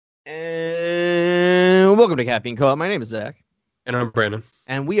And welcome to Caffeine Co-op. My name is Zach, And I'm Brandon.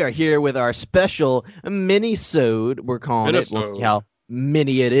 and we are here with our special mini-sode. We're calling it. We'll see Minnesota. how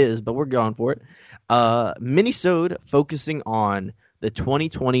mini it is, but we're going for it. Mini-sode focusing on the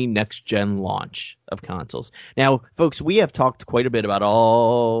 2020 next-gen launch of consoles. Now, folks, we have talked quite a bit about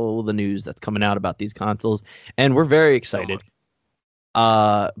all the news that's coming out about these consoles, and we're very excited.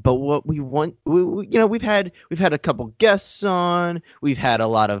 But what we want, we've had a couple guests on. We've had a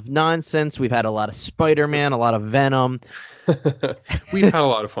lot of nonsense. We've had a lot of Spider-Man, a lot of Venom. We've had a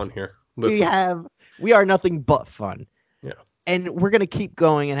lot of fun here. Listen. We are nothing but fun. Yeah. And we're gonna keep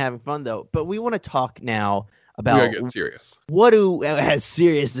going and having fun though. But we want to talk now We gotta about get serious. what do as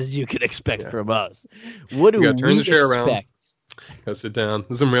serious as you can expect from us. What do You gotta turn we the chair around. expect? Gotta sit down.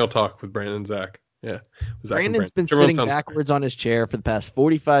 This is some real talk with Brandon and Zach. Yeah. Zach and Brandon's been Everyone sitting sounds backwards on his chair for the past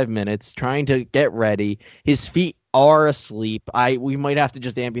 45 minutes trying to get ready. His feet are asleep. We might have to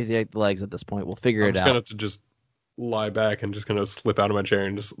just amputate the legs at this point. We'll figure I'm it just out. gonna have to just lie back and just gonna slip out of my chair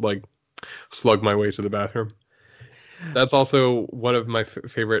and just like slug my way to the bathroom. That's also one of my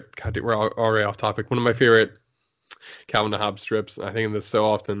favorite. God, we're already off topic. One of my favorite Calvin and Hobbes strips. I think of this so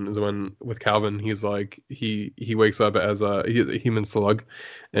often is when with Calvin, he's like he wakes up as a human slug,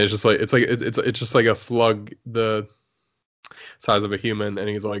 and it's just like a slug the size of a human, and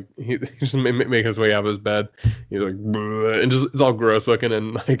he's like he's just making his way out of his bed. He's like "Bleh," and just it's all gross looking,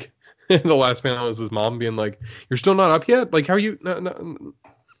 and like the last panel is his mom being like, "You're still not up yet? Like how are you not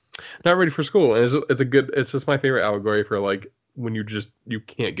ready for school?" And it's just my favorite allegory for like when you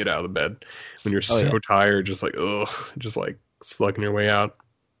can't get out of the bed when you're so tired, just like just like slugging your way out.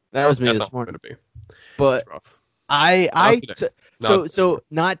 That was me That's this not morning. gonna be. But It's rough.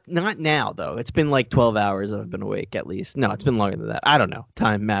 not not now though. It's been like 12 hours I've been awake at least. No, it's been longer than that. I don't know.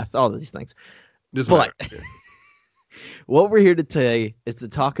 Time, math, all these things. Doesn't But matter. what we're here to today is to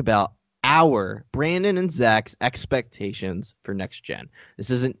talk about our Brandon and Zach's expectations for next gen. This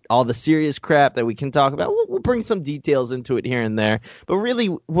isn't all the serious crap that we can talk about. We'll bring some details into it here and there. But really,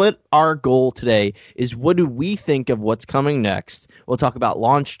 what our goal today is what do we think of what's coming next? We'll talk about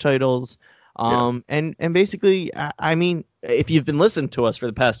launch titles. And basically, I mean, if you've been listening to us for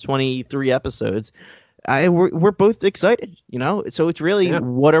the past 23 episodes, we're both excited, you know? So it's really,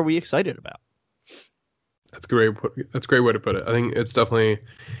 what are we excited about? That's great. That's a great way to put it. I think it's definitely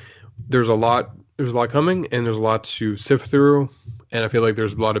there's a lot coming, and there's a lot to sift through, and I feel like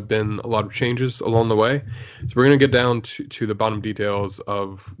there's been a lot of changes along the way. So we're gonna get down to the bottom details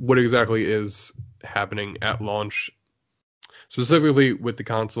of what exactly is happening at launch, specifically with the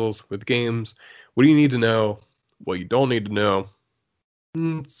consoles, with games. What do you need to know? What you don't need to know?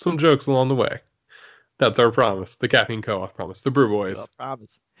 Some jokes along the way. That's our promise. The Caffeine Co-op promise. The Brew Boys.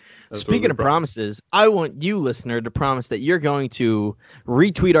 Promise. That's Speaking of promises, I want you, listener, to promise that you're going to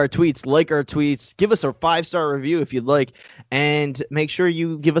retweet our tweets, like our tweets, give us a 5-star review if you'd like, and make sure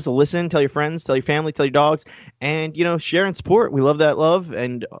you give us a listen, tell your friends, tell your family, tell your dogs, and, share and support. We love that love,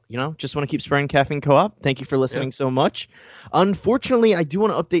 and, just want to keep spreading Caffeine Co-op. Thank you for listening so much. Unfortunately, I do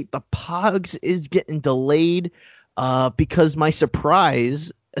want to update the Pogs is getting delayed because my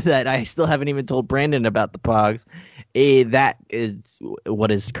surprise that I still haven't even told Brandon about the Pogs. That is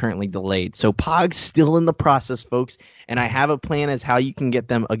what is currently delayed. So Pogs still in the process, folks, and I have a plan as how you can get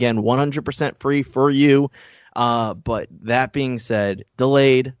them, again, 100% free for you. But that being said,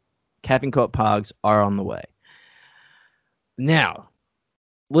 delayed. Caffeine Co-op Pogs are on the way. Now,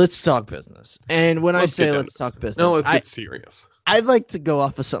 let's talk business. And when I say let's talk business, let's get serious. I'd like to go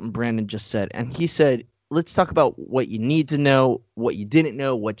off of something Brandon just said, and he said, let's talk about what you need to know, what you didn't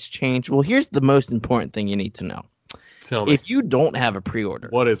know, what's changed. Well, here's the most important thing you need to know. Tell me. If you don't have a pre-order,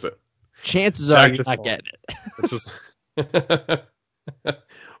 what is it? Chances are you're not getting it. It's just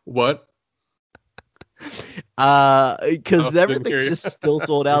what? Because everything's just still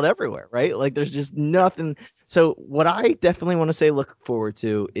sold out everywhere, right? Like there's just nothing. So what I definitely want to say look forward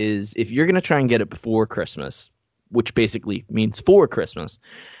to is if you're going to try and get it before Christmas, which basically means for Christmas,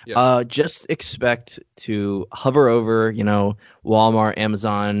 just expect to hover over, Walmart,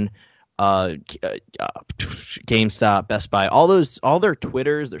 Amazon, GameStop, Best Buy, all their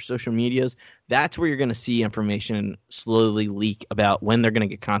Twitters, their social medias. That's where you're going to see information slowly leak about when they're going to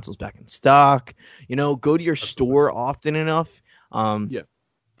get consoles back in stock. Go to your store often enough.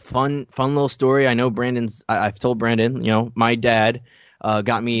 Fun little story. I know I've told Brandon, my dad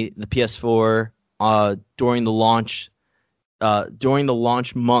got me the PS4 during the launch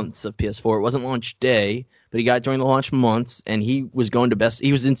months of PS4. It wasn't launch day, but he got during the launch months, and he was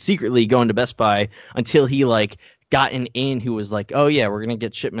secretly going to Best Buy until he got an in who was like, oh yeah, we're gonna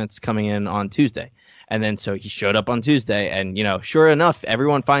get shipments coming in on Tuesday. And then so he showed up on Tuesday, and sure enough,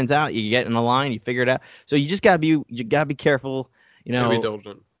 everyone finds out. You get in the line, you figure it out. So you just gotta be careful. Be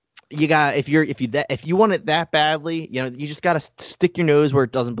diligent. You got if you want it that badly, you just gotta stick your nose where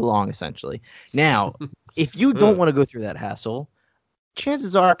it doesn't belong. Essentially, now if you don't want to go through that hassle,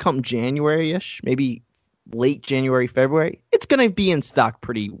 chances are, come January-ish, maybe late January, February, it's going to be in stock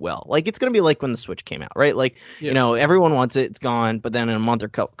pretty well. Like, it's going to be like when the Switch came out, right? Like, everyone wants it, it's gone, but then in a month or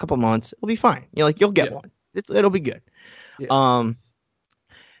couple months, it'll be fine. You'll get one. It'll be good. Yeah.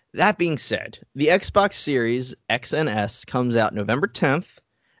 That being said, the Xbox Series X and S comes out November 10th,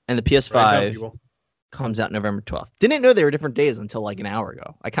 and the PS5 comes out November 12th. Didn't know they were different days until like an hour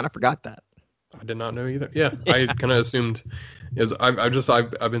ago. I kind of forgot that. I did not know either. Yeah. I kind of assumed, is I've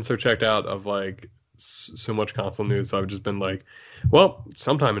been so checked out of like so much console news. So I've just been like, well,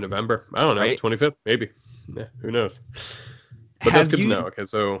 sometime in November. I don't know, right? 25th, maybe. Yeah, who knows? But that's good to know. Okay,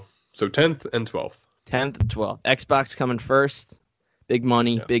 so 10th and 12th. 10th and 12th. Xbox coming first. Big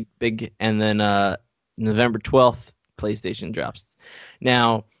money, big, and then November 12th, PlayStation drops.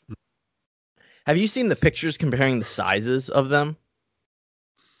 Now, have you seen the pictures comparing the sizes of them?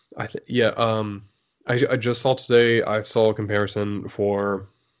 I just saw today. I saw a comparison for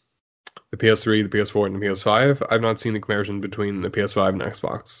the PS3, the PS4, and the PS5. I've not seen the comparison between the PS5 and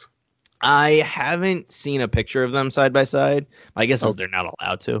Xbox. I haven't seen a picture of them side by side. I guess they're not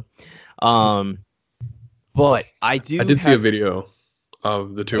allowed to. But I did see a video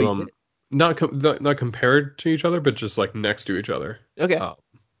of the two of them, not compared to each other, but just like next to each other. Okay.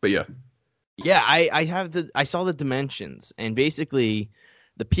 But yeah. Yeah, I saw the dimensions, and basically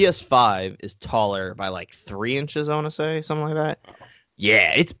the PS5 is taller by like 3 inches, I want to say, something like that.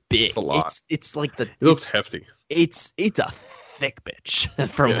 Yeah, it's big. It's a lot. It's like it looks hefty. It's a thick bitch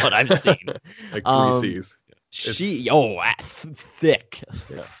from what I've seen. Like 3 C's. Thick.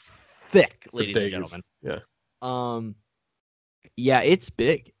 Yeah. Thick, ladies and gentlemen. Yeah. Yeah, it's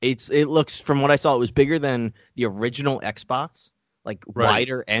big. It looks, from what I saw, it was bigger than the original Xbox, like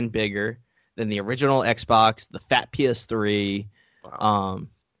wider and bigger than the original Xbox, the fat PS3. Wow.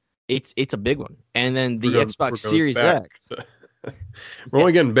 It's a big one. And then the Xbox Series X. We're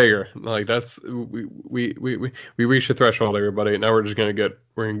only getting bigger. Like, that's we reached the threshold, everybody. Now we're gonna go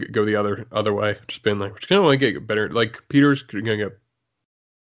the other way. Just being like, we're just gonna only get better. Like, Peter's only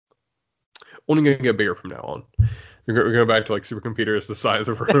gonna get bigger from now on. We're going back to like supercomputers the size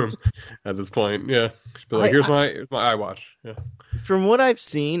of a room at this point. Yeah, just be like, here's my iWatch. Yeah. From what I've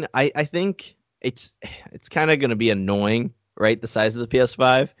seen, I think it's kind of going to be annoying, right? The size of the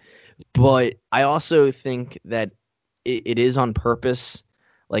PS5, but I also think that it is on purpose,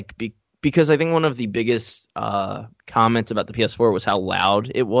 like because I think one of the biggest comments about the PS4 was how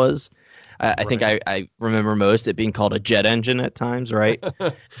loud it was. I think I remember most it being called a jet engine at times, right?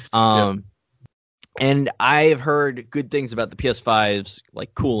 And I've heard good things about the PS5's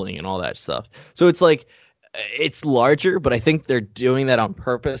like cooling and all that stuff. So it's like, it's larger, but I think they're doing that on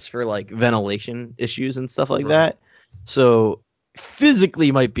purpose for like ventilation issues and stuff like that. So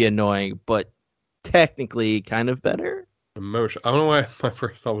physically might be annoying, but technically kind of better. I don't know why my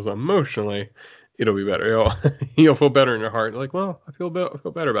first thought was emotionally it'll be better. You'll feel better in your heart. Like, well, I feel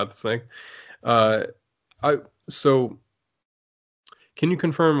better about this thing. So can you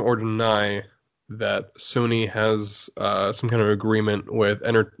confirm or deny that Sony has some kind of agreement with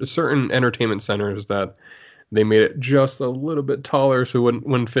certain entertainment centers that they made it just a little bit taller so it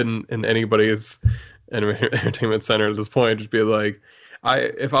wouldn't fit in anybody's entertainment center at this point? Just be like,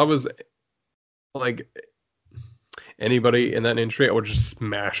 if I was like anybody in that industry, I would just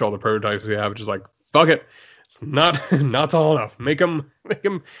smash all the prototypes we have. Just like, fuck it, it's not tall enough. Make them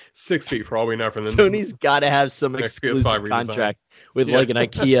 6 feet for all we know. From the Sony's got to have some exclusive contract with like an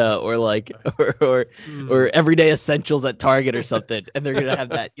IKEA or like or everyday essentials at Target or something, and they're gonna have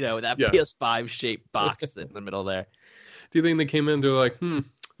that PS5 shaped box in the middle there. Do you think they came in to like,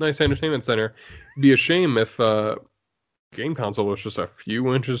 nice entertainment center? Be a shame if game console was just a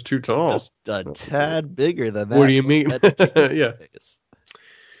few inches too tall. Just a tad bigger than that. What do you mean? Yeah.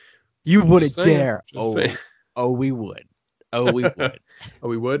 You wouldn't dare. We would.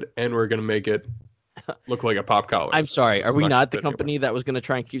 We would. And we're gonna make it look like a pop collar. I'm sorry. Are we not the company that was going to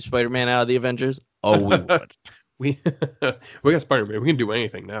try and keep Spider-Man out of the Avengers? We would. we got Spider-Man. We can do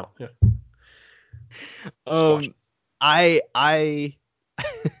anything now. Yeah.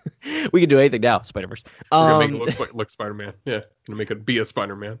 We can do anything now. Spider-Verse. We're gonna make it look Spider-Man. Yeah. Gonna make it be a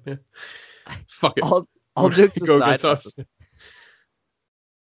Spider-Man. Yeah. Fuck it. All jokes aside.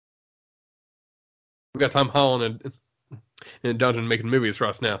 We got Tom Holland in a dungeon making movies for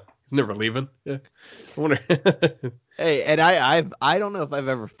us now. He's never leaving. Yeah. I wonder. Hey, and I don't know if I've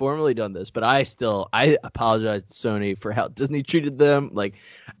ever formally done this, but I apologize to Sony for how Disney treated them. Like,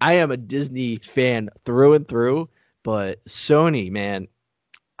 I am a Disney fan through and through, but Sony, man,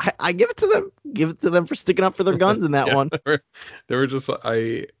 I give it to them. Give it to them for sticking up for their guns in that Yeah, one. they were just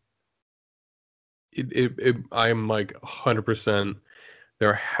I'm like 100%.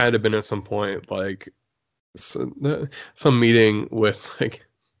 There had to have been at some point like some meeting with like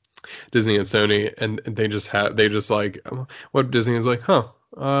Disney and Sony, and they just like what Disney is like,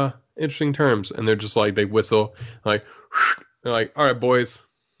 interesting terms, and they're just like they whistle like they're like, all right, boys,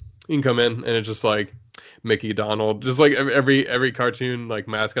 you can come in, and it's just like Mickey, Donald, just like every cartoon like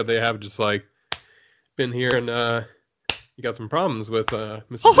mascot they have, just like been here and you got some problems with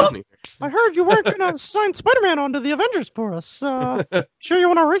Mr. Disney. I heard you weren't gonna sign Spider-Man onto the Avengers for us. Sure you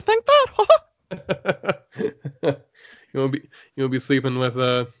want to rethink that? You won't be sleeping with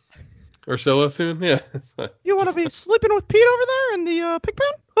Ursula soon? Yeah. You want to be sleeping with Pete over there in the pig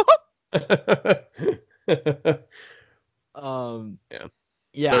pen? Yeah.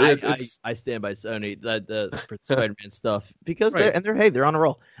 Yeah, So I stand by Sony the for Spider-Man stuff because Right. they're on a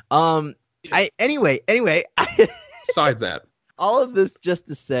roll. Anyway, Besides that, all of this just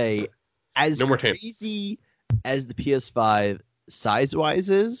to say, as No more tape. crazy as the PS5 size-wise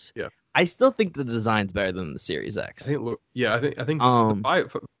is, Yeah. I still think the design's better than the Series X. I think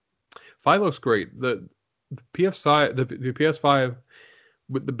the five looks great. The PS5 the PS5,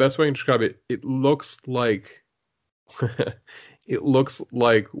 with the best way to describe it, it looks like it looks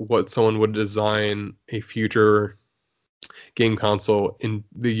like what someone would design a future game console in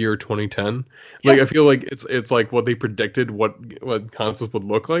the year 2010. Like, Yeah. I feel like it's like what they predicted what consoles would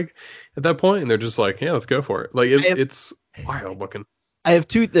look like at that point, and they're just like, yeah, let's go for it. Like it's wild looking. I have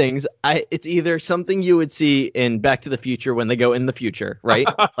two things. It's either something you would see in Back to the Future when they go in the future, right?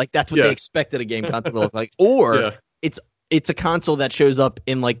 Like that's what Yeah. they expected a game console to look like, or Yeah. it's a console that shows up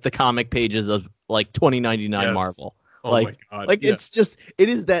in like the comic pages of like 2099 Yes. Marvel. Oh Like- my god. Like Yeah. it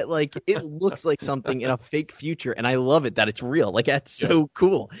is that like it looks like something in a fake future, and I love it that it's real. Like that's so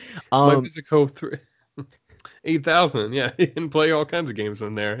cool. Life is a Cove 3 8000. Yeah, you can play all kinds of games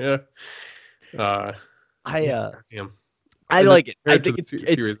in there. Yeah. Damn. I And like it. I compared to think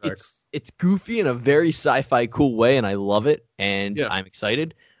the Series X. it's goofy in a very sci-fi cool way, and I love it, and Yeah. I'm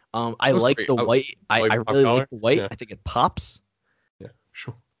excited. I It was like great. the white. I like really pop like the white. collar. Yeah. I think it pops. Yeah,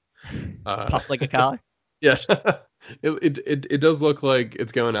 sure. Pops like a collar. Yeah. It does look like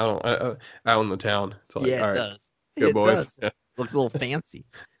it's going out in the town. It's like, Yeah, all it right, does. go It boys. does. Yeah. Looks a little fancy.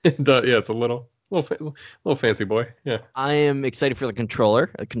 It does. Yeah, it's a little fancy boy. Yeah. I am excited for the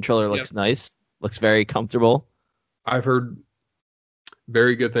controller. The controller looks Yes. nice. Looks very comfortable. I've heard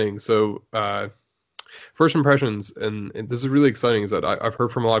very good things. So, first impressions, and this is really exciting, is that I've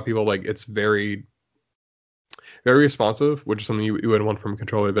heard from a lot of people like it's very, very responsive, which is something you would want from a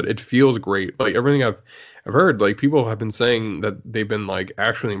controller. But it feels great. Like everything I've heard, like people have been saying that they've been like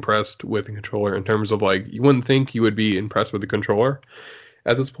actually impressed with the controller in terms of like you wouldn't think you would be impressed with the controller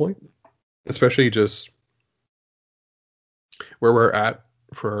at this point, especially just where we're at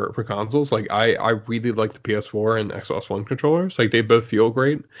for consoles. Like I really like the PS4 and Xbox One controllers. Like they both feel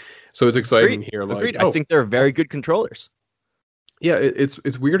great. So it's exciting here. Like Agreed. I think they're very good controllers. yeah, it's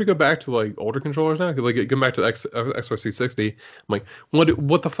weird to go back to like older controllers now. Like go back to the Xbox 360. I'm like,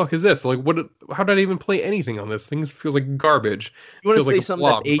 what the fuck is this? Like how did I even play anything on this? Thing feels like garbage. You want to Feels say like a something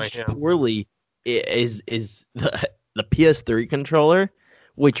blob that in my aged hands. poorly is the PS3 controller,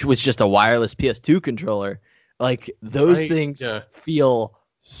 which was just a wireless PS2 controller. Like those Right, things yeah. feel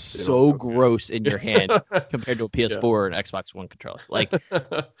so feel good. gross in your hand compared to a PS4 or an Xbox One controller. Like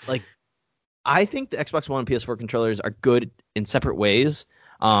I think the Xbox One and PS4 controllers are good in separate ways.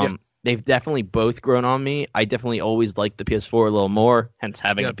 Yes. They've definitely both grown on me. I definitely always liked the PS4 a little more, hence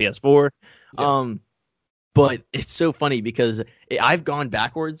having Yeah. a PS4. Yeah. But it's so funny because I've gone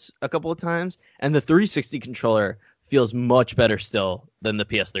backwards a couple of times, and the 360 controller feels much better still than the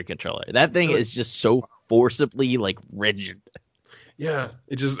PS3 controller. That thing Really? is just so forcibly like rigid. Yeah,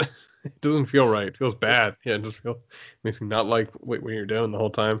 it just it doesn't feel right. It feels bad. Yeah, it just makes me not like what you're doing the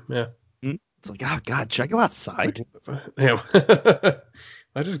whole time. Yeah. It's like, oh god, should I go outside? Damn.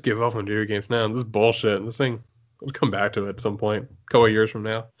 I just give up on video games now. This is bullshit. This thing, I'll come back to it at some point, a couple of years from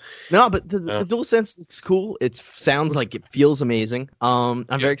now. No, but the Yeah. DualSense looks cool. It sounds like it feels amazing. I'm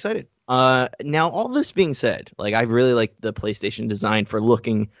very excited. Now all this being said, like I really like the PlayStation design for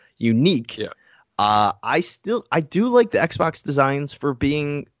looking unique. Yeah. I do like the Xbox designs for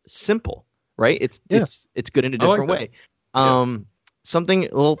being simple, right? It's good in a I like different that. way. Yeah. Something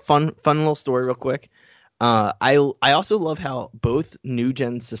a little fun little story real quick. I also love how both next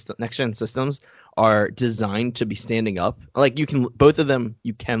gen systems are designed to be standing up. Like both of them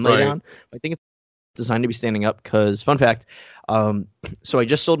you can lay Right. down. I think it's designed to be standing up because fun fact, so I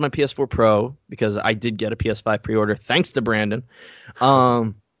just sold my PS4 Pro because I did get a PS5 pre-order thanks to Brandon.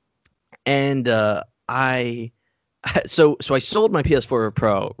 And I so I sold my PS4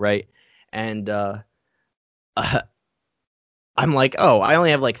 Pro, right? And I'm like, oh, I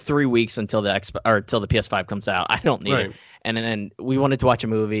only have like 3 weeks until until the PS5 comes out. I don't need it. And then we wanted to watch a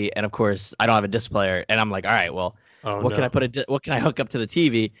movie, and of course, I don't have a disc player. And I'm like, all right, well, what can I hook up to the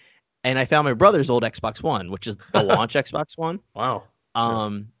TV? And I found my brother's old Xbox One, which is the launch Xbox One. Wow.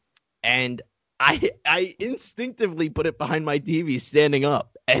 And I instinctively put it behind my TV standing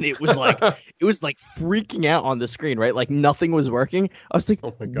up, and it was like freaking out on the screen, right? Like nothing was working. I was like,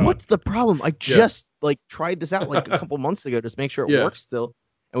 oh my God, what's the problem? I just like tried this out like a couple months ago just to make sure it works still.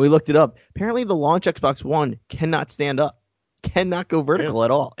 And we looked it up. Apparently the launch Xbox One cannot stand up. Cannot go vertical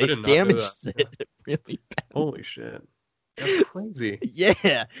at all. It damages it really bad. Holy shit. That's crazy.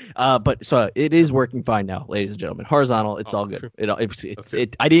 Yeah. But so it is working fine now, ladies and gentlemen. Horizontal, it's all good.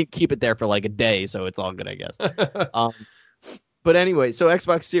 I didn't keep it there for like a day, so it's all good, I guess. But anyway, so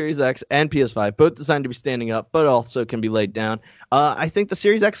Xbox Series X and PS5, both designed to be standing up, but also can be laid down. I think the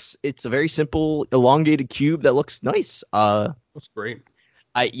Series X, it's a very simple, elongated cube that looks nice. That's great.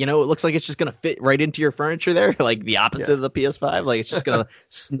 It looks like it's just gonna fit right into your furniture there, like the opposite of the PS5. Like it's just gonna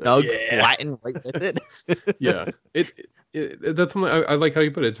snug, flatten right with it. Yeah, that's something I like how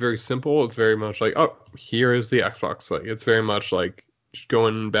you put it. It's very simple. It's very much like, oh, here is the Xbox. Like it's very much like just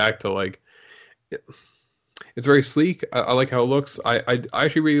going back to like. It's very sleek. I like how it looks. I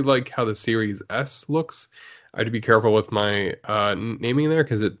actually really like how the Series S looks. I had to be careful with my naming there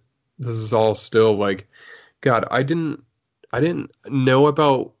because this is all still like, God, I didn't know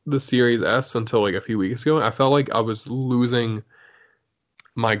about the Series S until like a few weeks ago. I felt like I was losing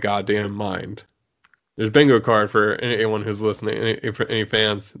my goddamn mind. There's bingo card for anyone who's listening, any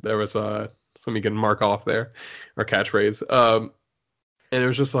fans. There was something you can mark off there, or catchphrase. And it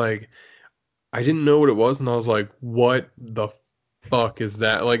was just like, I didn't know what it was, and I was like, what the fuck is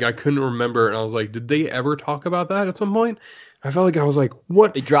that? Like, I couldn't remember, and I was like, did they ever talk about that at some point? I felt like I was like,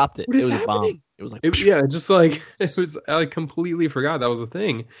 what? They dropped it. What is it was happening? a bomb. It was like, just like, I completely forgot that was a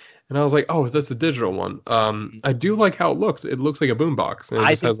thing. And I was like, oh, that's a digital one. I do like how it looks. It looks like a boombox.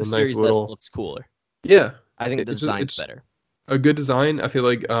 I think the Series S looks cooler. Yeah. I think the design's better. A good design. I feel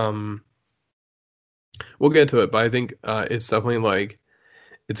like, we'll get to it, but I think it's definitely like,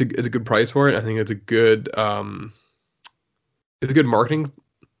 it's a good price for it. I think it's a good marketing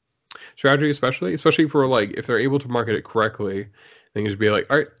strategy, especially for like if they're able to market it correctly. I think it's be like,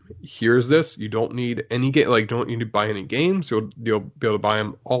 all right, here's this. You don't need any game, like don't need to buy any games. You'll be able to buy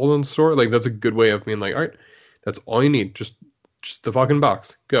them all in the store. Like that's a good way of being like, all right, that's all you need. Just the fucking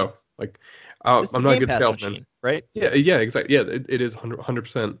box. Go. Like I'm not a good salesman, machine, right? Yeah, exactly. Yeah, it is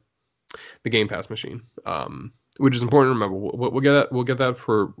 100% the Game Pass machine. Which is important to remember. We'll get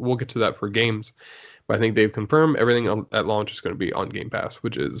to that for games, but I think they've confirmed everything at launch is going to be on Game Pass,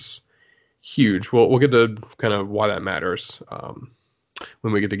 which is huge. We'll get to kind of why that matters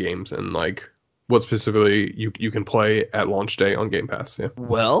when we get to games and like what specifically you can play at launch day on Game Pass. Yeah.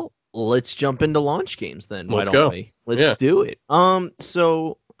 Well, let's jump into launch games then. Let's go. Let's do it.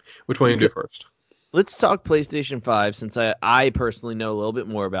 So which one you do first? Let's talk PlayStation 5 since I personally know a little bit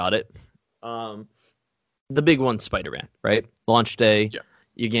more about it. The big one's Spider-Man, right? Launch day.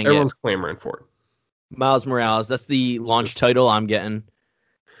 Yeah. Everyone's clamoring for it. Miles Morales. That's the launch title I'm getting.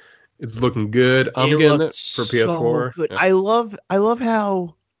 It's looking good. I'm getting it for PS4. So good. Yeah. I love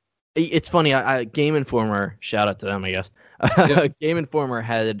how it's funny. Game Informer, shout out to them, I guess. Yeah. Game Informer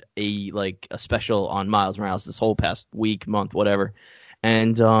had a special on Miles Morales this whole past week, month, whatever.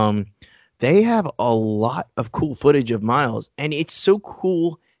 And they have a lot of cool footage of Miles, and it's so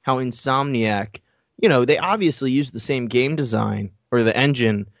cool how Insomniac, they obviously use the same game design or the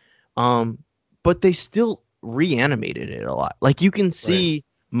engine, but they still reanimated it a lot. Like you can see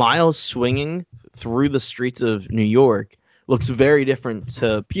Miles swinging through the streets of New York looks very different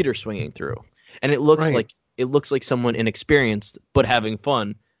to Peter swinging through, and it looks like someone inexperienced but having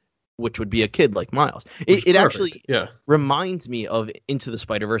fun, which would be a kid like Miles. It actually reminds me of Into the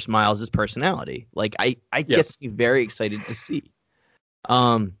Spider-Verse Miles' personality. Like I get very excited to see.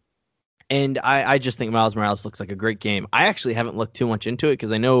 And I just think Miles Morales looks like a great game. I actually haven't looked too much into it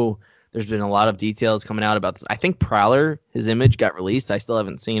because I know there's been a lot of details coming out about this. I think Prowler, his image got released. I still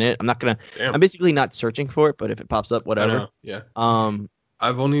haven't seen it. I'm basically not searching for it, but if it pops up, whatever. Yeah.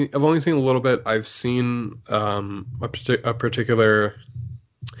 I've only seen a little bit. I've seen a particular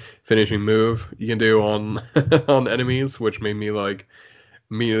finishing move you can do on on enemies, which made me like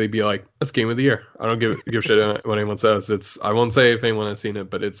immediately be like, "That's game of the year." I don't give a shit what anyone says. It's I won't say if anyone has seen it,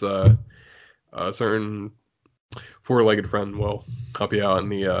 but it's a certain four-legged friend will help you out in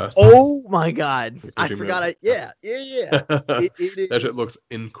the Oh my god, I finishing forgot. move. Yeah. It That shit is. looks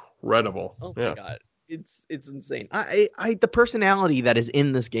incredible. Oh my Yeah, god, it's insane. The personality that is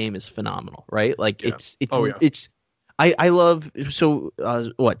in this game is phenomenal, right? Like yeah. Oh yeah. it's. I love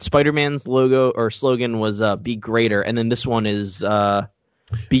what Spider-Man's logo or slogan was "Be greater," and then this one is "Be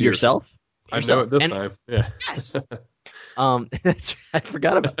Be yourself. yourself." I know Yourself, it this and time. Yeah. yes, that's I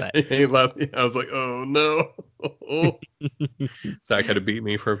forgot about that. He left. I was like, "Oh no!" Zach had to beat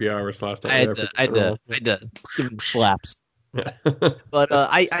me for a few hours last I night. had I to, forgot I had that to, role. I had to give him slaps. Yeah. But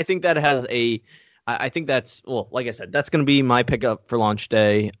I think that has I think that's, well, like I said, that's going to be my pickup for launch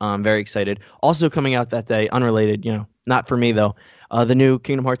day. I'm very excited. Also coming out that day, unrelated, not for me though, the new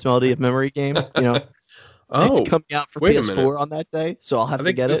Kingdom Hearts Melody of Memory game, it's Oh, coming out for wait a minute. PS4 on that day, so I'll have I to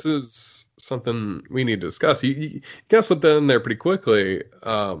think get it. this is something we need to discuss. You gotta slip that in there pretty quickly.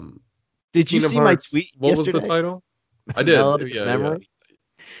 Did you Kingdom see my Hearts. tweet What was the yesterday? title? I did. Melody of Yeah, yeah. Memory.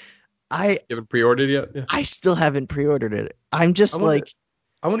 I You haven't pre-ordered yet? Yeah. I still haven't pre-ordered it. I'm I just want to. like,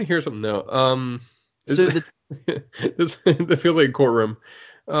 I want to hear something now. so Is the this? It feels like a courtroom.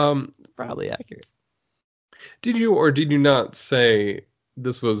 probably accurate. Did you or did you not say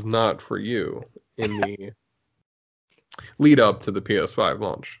this was not for you in the lead up to the PS5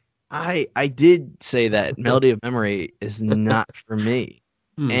 launch? I did say that Melody of Memory is not for me,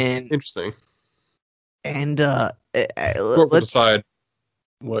 Hmm. and Interesting. Court will let's decide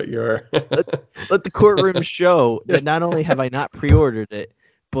what your. let the courtroom show that not only have I not pre-ordered it,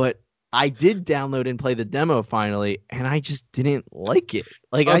 but I did download and play the demo finally, and I just didn't like it.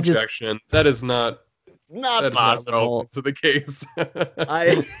 Like Objection. That is not. not That is not possible. relevant to the case.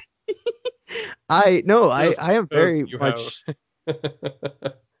 I I no, Just I am because very you much have.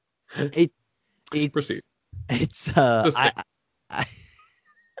 it Proceed. it's Just say. I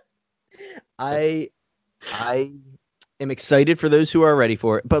I I am excited for those who are ready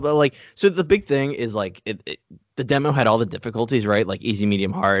for it. But like, so the big thing is like the demo had all the difficulties, right? Like easy,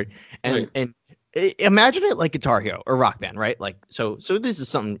 medium, hard, and Right. imagine it like Guitar Hero or Rock Band, right? Like, so this is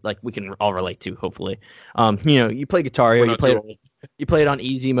something like we can all relate to, hopefully. You play Guitar We're Hero, not too old. you play it on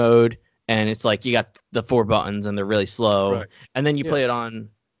easy mode, and it's like you got the four buttons and they're really slow, Right. and then you Yeah. play it on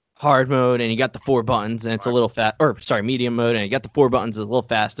hard mode and you got the four buttons and it's a little fast, or sorry, medium mode, and you got the four buttons, it's a little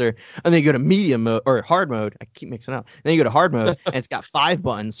faster, and then you go to medium mode or hard mode. I keep mixing up. Then you go to hard mode and it's got five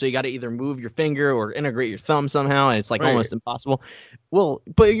buttons, so you got to either move your finger or integrate your thumb somehow, and it's like Right. almost impossible. Well,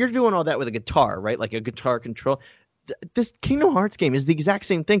 but you're doing all that with a guitar, right? Like a guitar control. This Kingdom Hearts game is the exact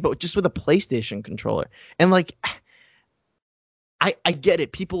same thing, but just with a PlayStation controller. And like, I get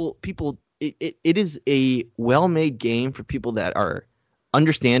it. People, it is a well-made game for people that are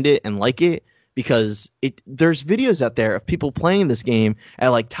understand it and like it, because there's videos out there of people playing this game at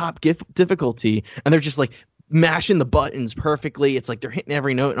like top difficulty, and they're just like mashing the buttons perfectly. It's like they're hitting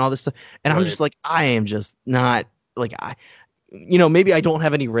every note and all this stuff. And I'm Right. just like, I am just not like maybe I don't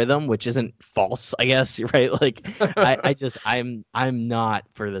have any rhythm, which isn't false, I guess, right? Like I'm not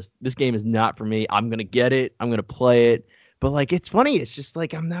for this. This game is not for me. I'm gonna get it. I'm gonna play it. But like, it's funny. It's just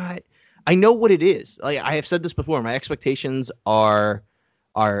like I'm not. I know what it is. Like I have said this before. My expectations are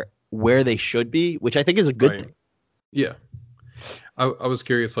where they should be, which I think is a good Right. thing. Yeah. I was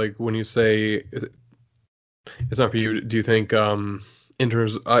curious, like when you say it's not for you, do you think in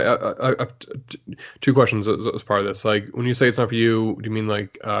terms I two questions as part of this. Like when you say it's not for you, do you mean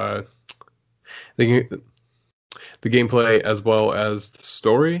like the gameplay as well as the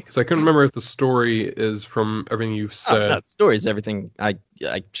story? Because I couldn't remember if the story is from everything you've Oh, said. no, stories, everything. I'll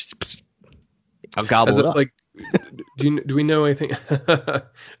gobble As it it up. like do we know anything?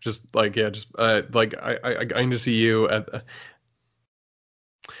 Just like like I need to see you at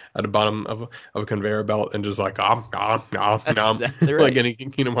the bottom of a conveyor belt and just like That's exactly like right. any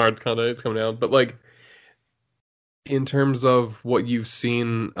Kingdom Hearts kind of it's coming down. But like in terms of what you've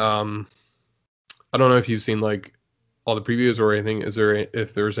seen, I don't know if you've seen like all the previews or anything. Is there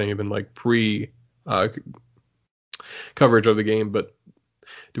if there's any been like pre coverage of the game? But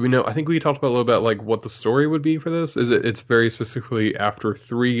do we know? I think we talked about a little bit like what the story would be for this. Is it? It's very specifically after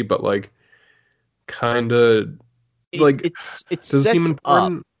 3, but like kind of like It does it seem sets up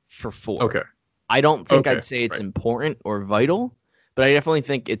important? for 4. Okay, I don't think Okay, I'd say it's right. important or vital, but I definitely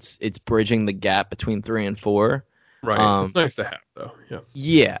think it's bridging the gap between 3 and 4. Right. It's nice to have though. Yeah.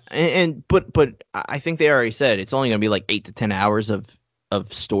 Yeah, but I think they already said it's only going to be like 8 to 10 hours of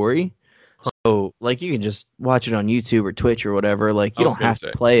story. like you can just watch it on YouTube or Twitch or whatever. Like you I was don't gonna have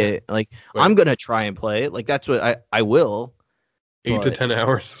say, to play it. Like but I'm gonna try and play it. Like that's what I will. 8 to But 10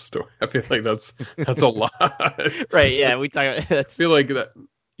 hours of story. I feel like that's a lot. right, yeah, That's, we talk. I That's feel like that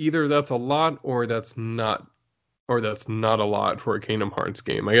either that's a lot or that's not a lot for a Kingdom Hearts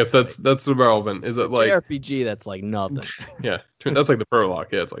game. I guess that's relevant. Is it like JRPG. That's like nothing. yeah, that's like the prologue.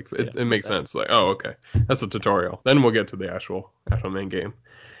 Yeah, it's like Yeah, it makes sense. Like oh okay, that's a tutorial. Then we'll get to the actual main game.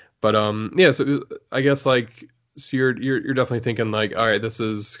 But yeah, so I guess like so you're definitely thinking like all right, this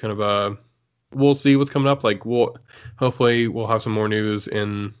is kind of a we'll see what's coming up. Like hopefully we'll have some more news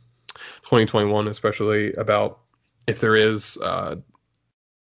in 2021, especially about if there is a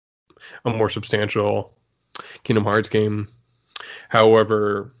more substantial Kingdom Hearts game.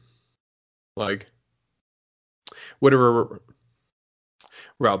 However, like whatever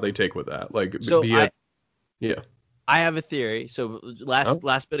route they take with that, like So be it yeah. I have a theory. So Oh?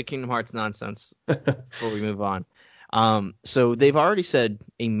 last bit of Kingdom Hearts nonsense before we move on. So they've already said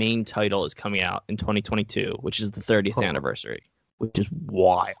a main title is coming out in 2022, which is the 30th Huh. anniversary, which is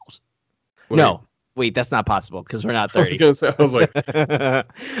wild. Wait, No, wait, that's not possible because we're not I was 30. gonna say I was like,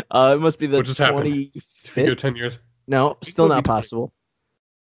 It must be the what just happened? 25th. Go 10 years. No, still would be not 20. possible.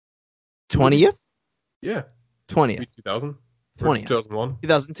 20th? Yeah, 20th. 2000, 20th. 2001.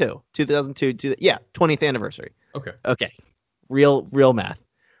 2002. Yeah, 20th anniversary. Okay. Okay. Real math.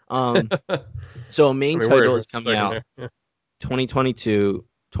 So a main I mean, title we're is coming second out there. Yeah. 2022,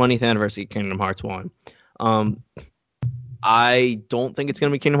 20th anniversary of Kingdom Hearts 1. I don't think it's going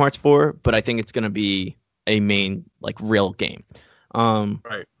to be Kingdom Hearts 4, but I think it's going to be a main, like, real game.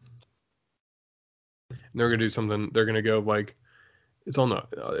 Right. And they're gonna do something. They're gonna go like it's on the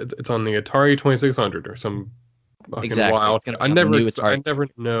Atari 2600 or some fucking Exactly. wild. It's gonna be I on the never new Atari. I never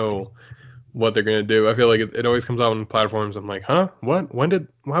know what they're gonna do. I feel like it always comes out on platforms. I'm like, huh? What? When did?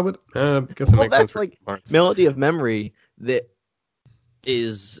 Why would? I guess it Well, makes sense that's for like Kingdom Hearts. Melody of Memory that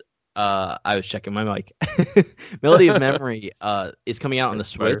is I was checking my mic. Melody of Memory is coming out on the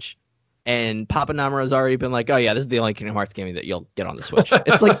Switch, and Papa Namara's already been like, oh yeah, this is the only Kingdom Hearts game that you'll get on the Switch.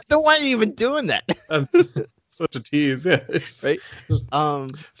 It's like, then why are you even doing that? That's such a tease. Yeah. Right? Just Um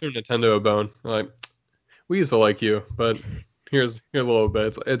threw Nintendo a bone. Like we used to like you, but here a little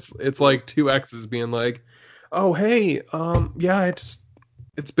bit. It's like two X's being like, oh hey, yeah,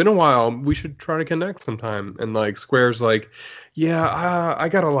 it's been a while. We should try to connect sometime. And like Square's like, yeah, I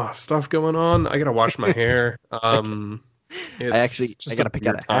got a lot of stuff going on. I gotta wash my hair. It's I gotta pick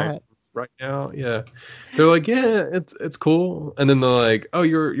out a time hat. right now. Yeah, they're like, yeah, it's cool. And then they're like, oh,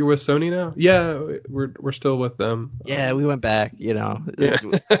 you're with Sony now? Yeah, we're still with them. Yeah, we went back, you know, Yeah.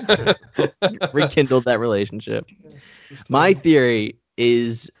 rekindled that relationship. My theory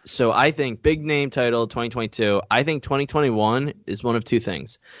is, so I think big name title 2022. I think 2021 is one of two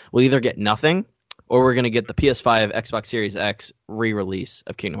things. We'll either get nothing, or we're going to get the PS5, Xbox Series X re-release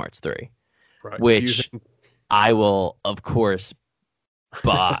of Kingdom Hearts 3, Right. which I will, of course,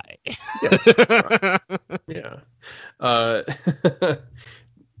 buy. Yeah. Uh,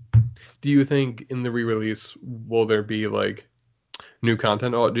 do you think in the re-release will there be like new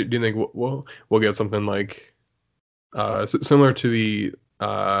content? Or do you think we'll get something like similar to the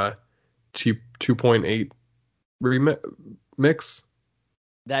 2.8 remix?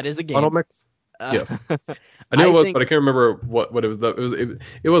 That is a game. Final mix? Yes. I knew it was, but I can't remember what it was.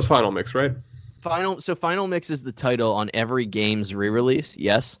 It was Final Mix, right? Final Mix is the title on every game's re-release.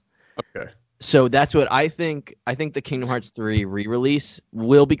 Yes. Okay. So that's what I think. I think the Kingdom Hearts 3 re-release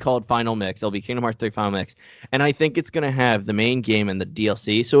will be called Final Mix. It'll be Kingdom Hearts 3 Final Mix, and I think it's going to have the main game and the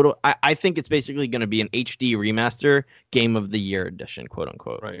DLC. So I think it's basically going to be an HD remaster, Game of the Year edition, quote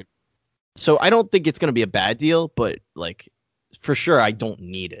unquote. Right. So I don't think it's going to be a bad deal, but like for sure, I don't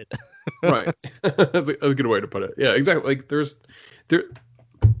need it. Right. That's a good way to put it. Yeah, exactly. Like there's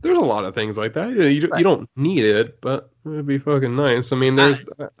a lot of things like that. You don't need it, but it'd be fucking nice. I mean,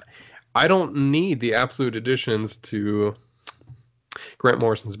 I don't need the absolute editions to Grant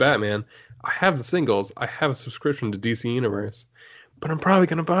Morrison's Batman. I have the singles. I have a subscription to DC Universe, but I'm probably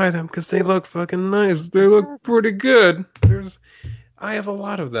gonna buy them because they look fucking nice. They look pretty good. I have a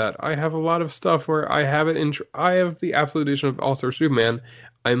lot of that. I have a lot of stuff where I have it I have the absolute edition of All-Star Superman.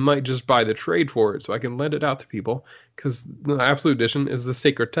 I might just buy the trade for it so I can lend it out to people because the absolute edition is the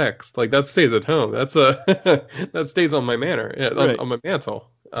sacred text. Like that stays at home. That's that stays on my on my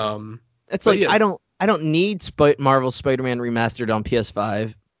mantle. It's like yeah. I don't need Marvel Spider-Man remastered on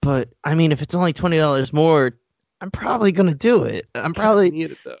PS5, but I mean if it's only $20 more, I'm probably gonna do it. I'm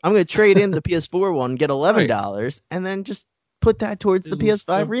gonna trade in the PS4 one, get $11, and then just put that towards the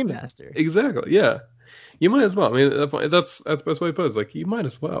PS5 remaster. Exactly. Yeah. You might as well. I mean, that's the best way to put it. It's like you might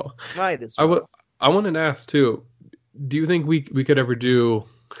as well. Might as I well. would. I wanted to ask too. Do you think we could ever do?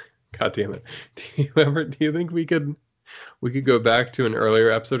 God damn it! Do you think we could go back to an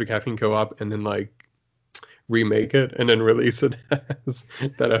earlier episode of Caffeine Co-op and then like remake it and then release it as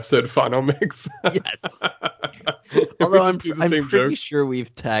that episode Final Mix? Yes. We Although just do the I'm same pretty joke. sure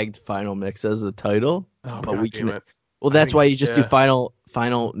we've tagged Final Mix as a title, Oh, but God we damn can. it. Well, that's think- why you just do yeah.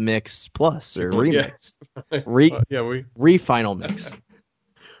 Final Mix Plus or Yeah. Remix. Re Yeah, we Re-Final Mix.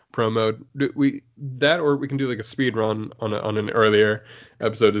 promo we that, or we can do like a speed run on an earlier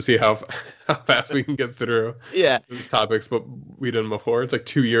episode to see how fast we can get through Yeah. these topics. But we did them before. It's like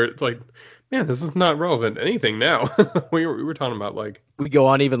 2 years. It's like, man, this is not relevant to anything now. we were talking about like We go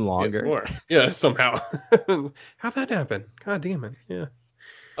on even longer. PS4. Yeah, somehow. How'd that happen? God damn it. Yeah.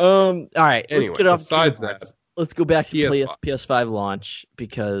 All right. Anyway, let's get off besides keyboards. that, Let's go back to PS5. PS5 launch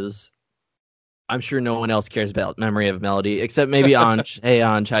because I'm sure no one else cares about Memory of Melody except maybe Anj. Hey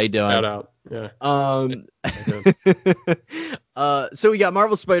Anj, how you doing? shout out. Yeah. So we got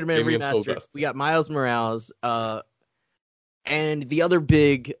Marvel Spider-Man Damien remastered. Sylvester. We got Miles Morales. And the other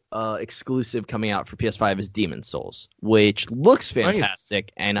big exclusive coming out for PS5 is Demon's Souls, which looks Nice.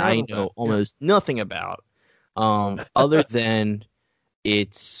 fantastic, and Proud I of know that, yeah. almost nothing about. Other than I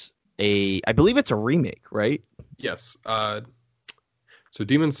believe it's a remake, right? Yes. So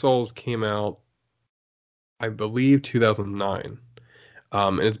Demon's Souls came out, I believe, 2009.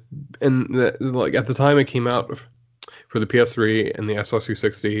 Like at the time it came out for the PS3 and the Xbox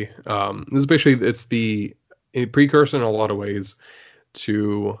 360. This is basically a precursor in a lot of ways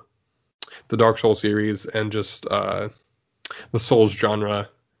to the Dark Souls series and just the Souls genre.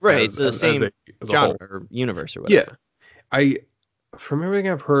 Right, as- it's the as same as a whole. genre or universe or whatever. Yeah, from everything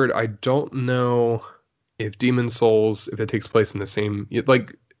I've heard, I don't know if Demon's Souls, if it takes place in the same,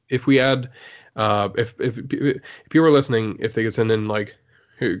 like if we add, if you were listening, if they could send in like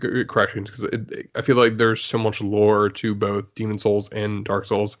corrections, because I feel like there's so much lore to both Demon's Souls and Dark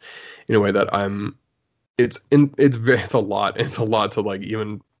Souls in a way that it's a lot. It's a lot to like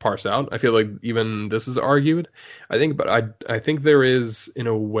even parse out. I feel like even this is argued, I think, but I think there is, in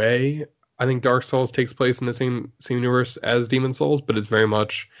a way, I think Dark Souls takes place in the same universe as Demon's Souls, but it's very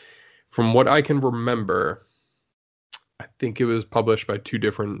much, from what I can remember, I think it was published by two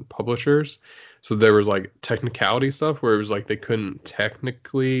different publishers. So there was like technicality stuff where it was like they couldn't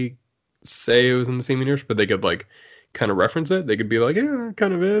technically say it was in the same universe, but they could like kind of reference it. They could be like, yeah, it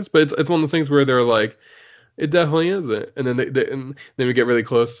kind of is, but it's one of those things where they're like, it definitely isn't. And then and then we get really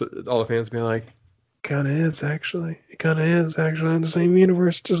close to all the fans being like, kind of is actually. It kind of is actually in the same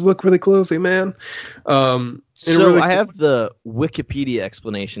universe. Just look really closely, man. So I have the Wikipedia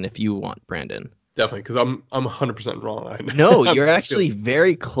explanation if you want, Brandon. Definitely, because I'm 100% wrong. No, you're actually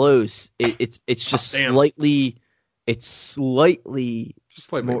very close. It's just damn. slightly. It's slightly just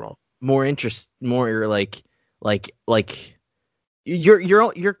slightly wrong. more like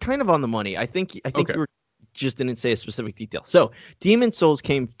you're kind of on the money. I think Okay. you were just didn't say a specific detail. So Demon's Souls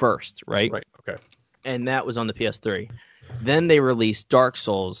came first, right? Right. Okay. And that was on the PS3. Then they released Dark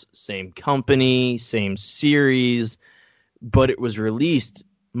Souls, same company, same series, but it was released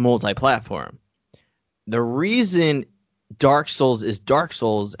multi-platform. The reason Dark Souls is Dark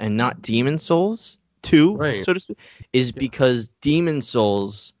Souls and not Demon's Souls 2, Right. so to speak, is because Demon's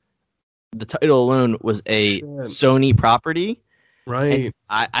Souls, the title alone, was a Shit. Sony property. Right.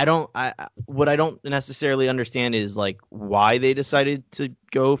 And what I don't necessarily understand is like why they decided to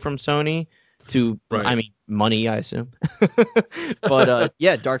go from Sony to, Right. I mean, money, I assume. But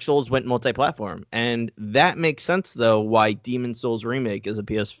yeah, Dark Souls went multi-platform, and that makes sense though why Demon's Souls Remake is a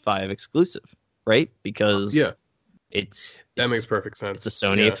PS5 exclusive, right? Because Yeah. that Makes perfect sense. it's a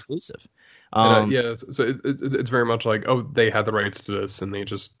Sony Yeah. exclusive. Yeah, so it's very much like, oh, they had the rights to this, and they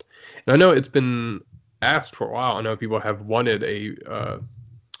just. And I know it's been asked for a while. I know people have wanted a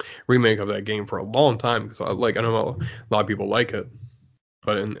remake of that game for a long time because, I know a lot of people like it,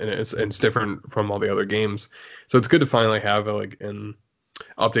 but it's different from all the other games. So it's good to finally have an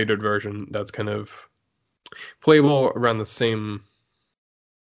updated version that's kind of playable around the same,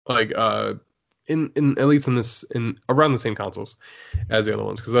 in at least in around the same consoles as the other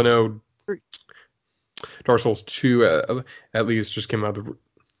ones, because I know Dark Souls 2 at least just came out the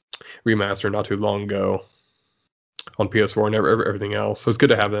remaster not too long ago on PS4 and everything else. So it's good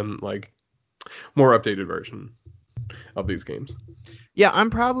to have them more updated version of these games. Yeah, I'm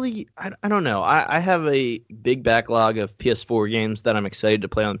probably I don't know. I have a big backlog of PS4 games that I'm excited to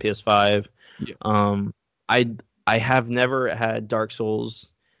play on PS5. Yeah. I have never had Dark Souls,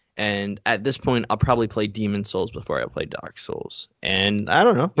 and at this point I'll probably play Demon's Souls before I play Dark Souls. And I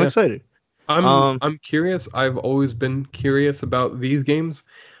don't know. I'm Yeah. excited. I'm curious. I've always been curious about these games.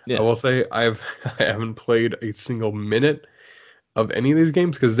 I Yeah. will say I haven't played a single minute of any of these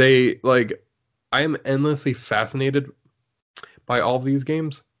games because they like I am endlessly fascinated by all of these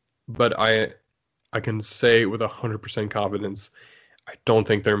games, but I can say with 100% confidence I don't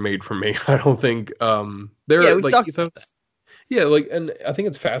think they're made for me. I don't think Yeah, they're we've like talked about that. ethos. Yeah, like, and I think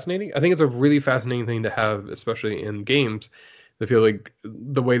it's fascinating. I think it's a really fascinating thing to have, especially in games. I feel like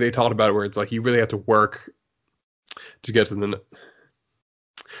the way they talked about it, where it's like you really have to work to get to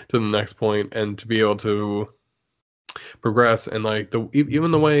the next point and to be able to progress. And like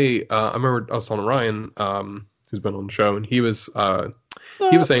even the way I remember us on Ryan, who's been on the show, and he was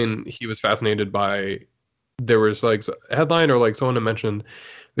saying he was fascinated by there was like a headline or like someone had mentioned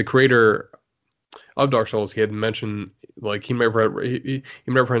the creator of Dark Souls. He had mentioned like he made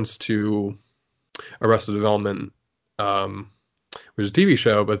reference to Arrested Development, which is a TV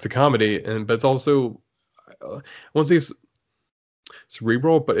show, but it's a comedy, and but it's also I won't say it's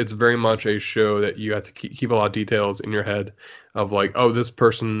cerebral, but it's very much a show that you have to keep a lot of details in your head of like, oh, this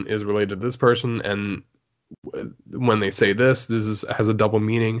person is related to this person, and when they say this has a double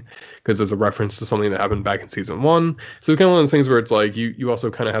meaning because there's a reference to something that happened back in season one. So it's kind of one of those things where it's like you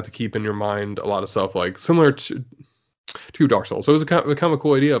also kind of have to keep in your mind a lot of stuff like similar to Dark Souls. So it was a kind of a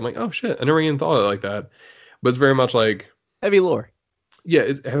cool idea. I'm like, oh shit, I never even thought of it like that. But it's very much like, Heavy lore. yeah,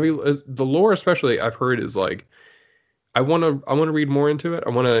 it's heavy. The lore, especially, I've heard is like, I want to read more into it. I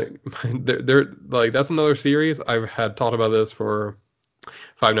want to. They're like that's another series I've had thought about this for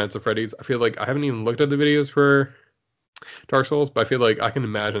Five Nights at Freddy's. I feel like I haven't even looked at the videos for Dark Souls, but I feel like I can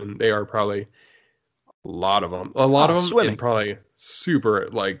imagine they are probably a lot Oh, of them, and swimming. probably super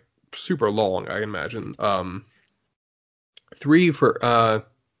long. I can imagine. Three for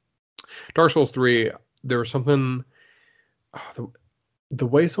Dark Souls 3, there was something the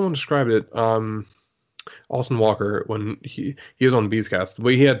way someone described it, Austin Walker when he was on the Beastcast, the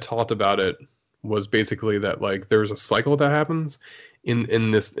way he had talked about it was basically that like there's a cycle that happens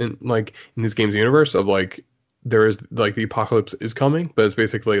in this game's universe of like there is like the apocalypse is coming, but it's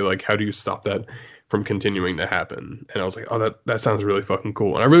basically like how do you stop that from continuing to happen? And I was like, oh, that sounds really fucking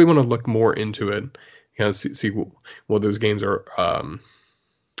cool, and I really want to look more into it, kind of see what those games are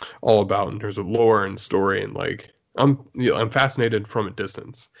all about in terms of lore and story and like I'm fascinated from a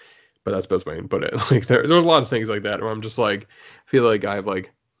distance, but that's the best way to put it. Like there's a lot of things like that where I'm just like feel like I have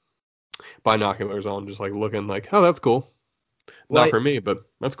like binoculars on, just like looking like, oh, that's cool. Well, Not for me, but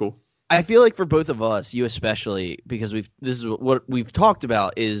that's cool. I feel like for both of us, you especially, because this is what we've talked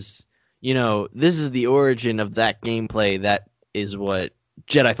about is, this is the origin of that gameplay. That is what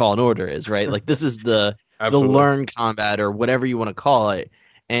Jedi Fallen Order is, right? Like this is the Absolutely, learn combat or whatever you want to call it.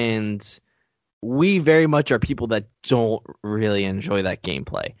 And we very much are people that don't really enjoy that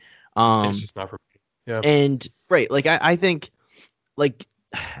gameplay. it's Um, just not for me. Yeah, and right, like I think like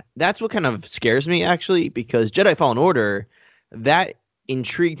that's what kind of scares me actually, because Jedi Fallen Order, that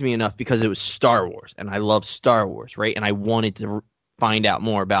intrigued me enough because it was Star Wars and I love Star Wars, right? And I wanted to find out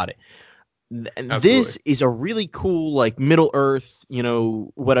more about it. absolutely. This is a really cool like Middle Earth,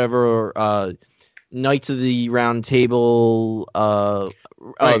 whatever, Knights of the Round Table,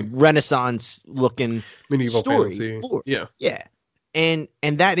 Right, Renaissance looking medieval story fantasy. lore. Yeah, Yeah. And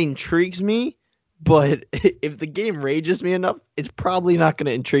that intrigues me, but if the game rages me enough, it's probably not going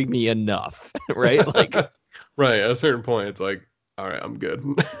to intrigue me enough, right? Like right. At a certain point, it's like, all right, I'm good.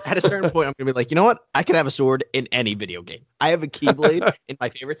 at a certain point, I'm going to be like, you know what? I can have a sword in any video game. I have a Keyblade in my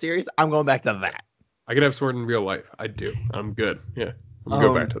favorite series. I'm going back to that. I could have sword in real life. I do. I'm good. Yeah, I'm gonna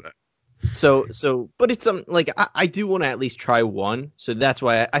go back Um, to that. but it's like I do want to at least try one. So that's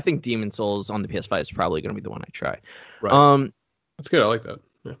why I think Demon Souls on the PS5 is probably going to be the one I try. Right. Um, That's good. I like that.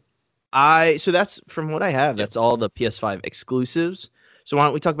 Yeah. so that's from what I have. Yep. That's all the PS5 exclusives. So why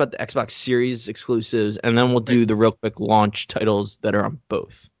don't we talk about the Xbox Series exclusives, and then we'll Right. do the real quick launch titles that are on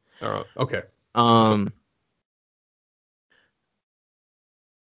both. All right. Okay. Um,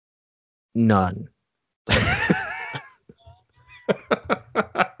 none.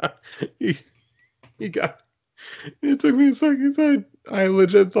 he, he got. It took me a second. I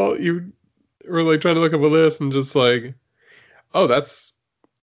legit thought you were like trying to look up a list and just like, oh, that's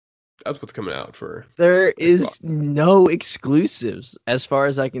what's coming out for There Xbox. is no exclusives as far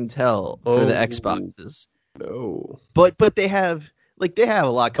as I can tell for the Oh Xboxes. no. But they have a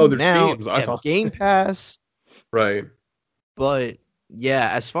lot Oh, coming there's out. games. They I have thought. Game Pass, Right. but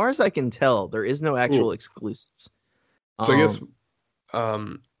yeah, as far as I can tell, there is no actual Cool. exclusives. So I guess Um,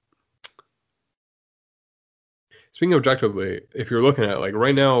 um speaking objectively, if you're looking at like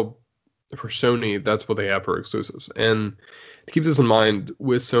right now for Sony, that's what they have for exclusives. And to keep this in mind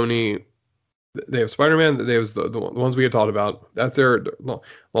with Sony, They have Spider-Man. They have the ones we had talked about. That's their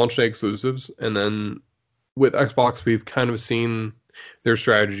launch day exclusives. And then with Xbox, we've kind of seen their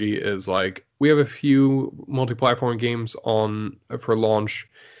strategy is like we have a few multi-platform games on for launch,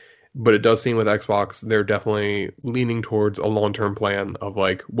 but it does seem with Xbox they're definitely leaning towards a long-term plan of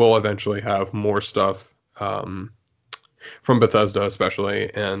like we'll eventually have more stuff from Bethesda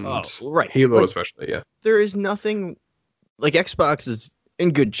especially and Oh, right. Halo Like, especially. Yeah, there is nothing like Xbox is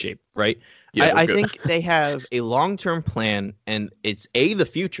in good shape, right? yeah, they're I good. think they have a long-term plan, and it's the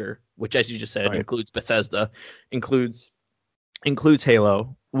future, which, as you just said, Right. includes Bethesda, includes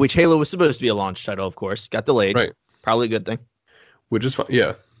Halo, which Halo was supposed to be a launch title, of course, got delayed. Right, Probably a good thing. which is fine.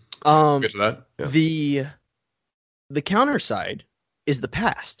 Yeah, Um, get to that. Yeah, the counter side is the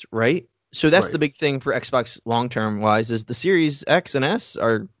past, right? So that's right. the big thing for Xbox long term wise is the Series X and S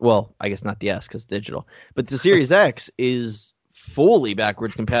are, well, I guess not the S because digital, but the Series X is fully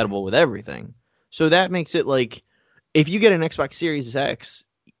backwards compatible with everything. So that makes it like if you get an Xbox Series X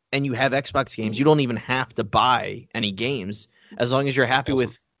and you have Xbox games, you don't even have to buy any games as long as you're happy Awesome.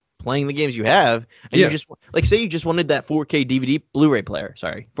 with playing the games you have. And Yeah. you just like say you just wanted that 4K DVD Blu-ray player,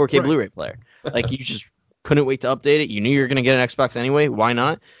 4K Right. Blu-ray player. Like you just couldn't wait to update it. You knew you were going to get an Xbox anyway. Why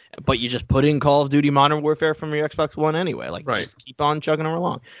not? But you just put in Call of Duty Modern Warfare from your Xbox One anyway. Like Right. just keep on chugging them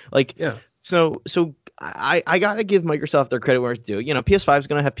along. Like Yeah. so I gotta give Microsoft their credit where it's due. You know, PS5 is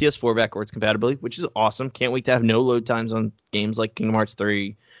gonna have PS4 backwards compatibility, which is awesome. Can't wait to have no load times on games like Kingdom Hearts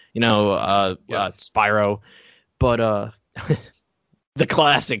 3, Spyro. But the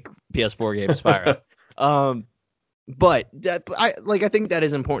classic PS4 game, Spyro. But I think that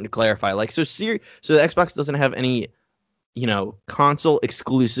is important to clarify. Like so the Xbox doesn't have any, console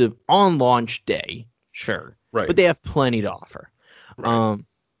exclusive on launch day, sure. Right. But they have plenty to offer. Right. That's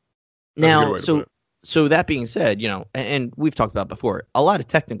a good Now, way to put it. so that being said, and we've talked about before, a lot of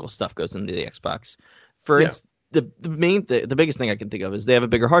technical stuff goes into the Xbox. The biggest thing I can think of is they have a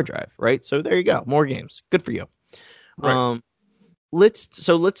bigger hard drive, right? So there you go, more games. Good for you. Right. Let's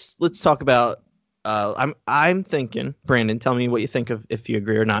talk about. I'm thinking, Brandon. Tell me what you think of if you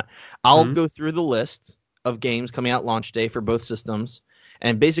agree or not. I'll Mhm. go through the list of games coming out launch day for both systems,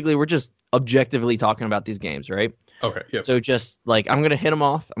 and basically we're just objectively talking about these games, right? Okay. Yep. So just like I'm gonna hit them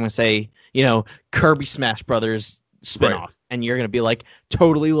off. I'm gonna say, Kirby Smash Brothers spinoff, Right. and you're gonna be like,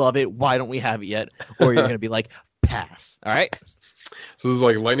 totally love it. Why don't we have it yet? Or you're gonna be like, pass. All right. So this is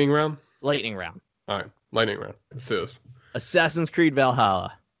like lightning round. Lightning round. All right. Lightning round. Let's do this. Assassin's Creed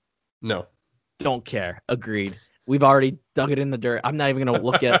Valhalla. No. Don't care. Agreed. We've already dug it in the dirt. I'm not even gonna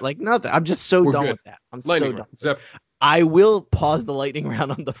look at like nothing. I'm just so We're done good. with that. I'm Lightning so done. round. Zep. I will pause the lightning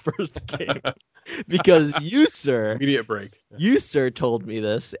round on the first game because you, sir, Immediate break. told me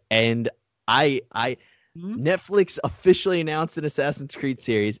this, and I Mhm. Netflix officially announced an Assassin's Creed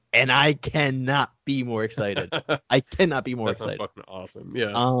series, and I cannot be more excited. I cannot be more That sounds excited. fucking awesome.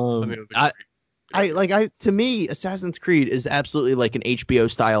 Yeah. To me, Assassin's Creed is absolutely like an HBO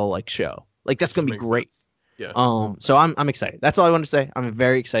style like show. Like that's gonna be Makes great. sense. Yeah. So I'm excited. That's all I want to say. I'm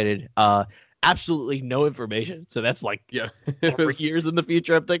very excited. Absolutely no information. So that's like Yeah. It 4 was- years in the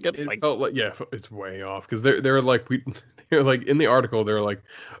future. I'm thinking It like felt like it's way off because they're like they're like in the article they're like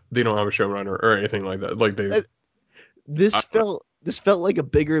they don't have a showrunner or anything like that. Like they this I- felt like a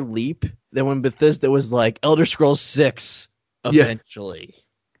bigger leap than when Bethesda was like Elder Scrolls 6 Yeah. eventually.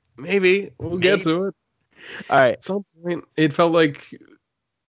 maybe we'll get to it. All right. At some point, it felt like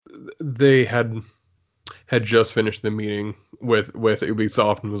they had just finished the meeting with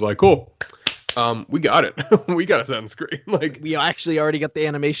Ubisoft and was like, "Cool, we got it. We got Assassin's Creed." Like, We actually already got the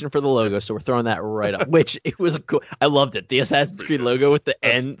animation for the logo, so we're throwing that right up. Which it was a cool. I loved it. The Assassin's Pretty Creed good. logo with the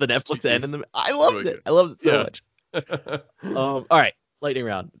That's N, the Netflix cheeky. N, and I loved Really it. good. I loved it so Yeah. much. All right, lightning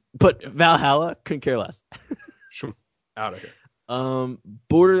round. But Yeah. Valhalla couldn't care less. Out of here.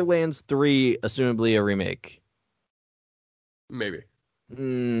 Borderlands 3, assumably a remake. Maybe.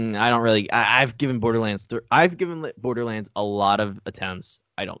 I don't really. I've given Borderlands. I've given Borderlands a lot of attempts.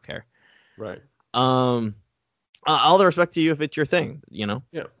 I don't care. Right. All the respect to you if it's your thing. Yeah.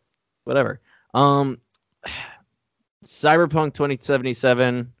 Whatever. Cyberpunk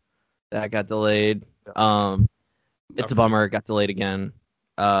 2077 that got delayed. It's a bummer. It got delayed again.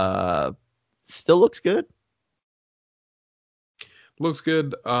 Still looks good. Looks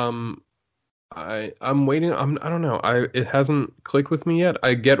good. I'm waiting. I don't know. It hasn't clicked with me yet.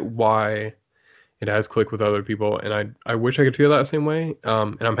 I get why it has clicked with other people, and I wish I could feel that same way.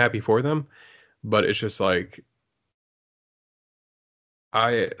 And I'm happy for them, but it's just like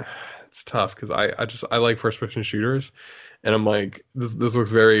it's tough because I like first person shooters, and I'm like this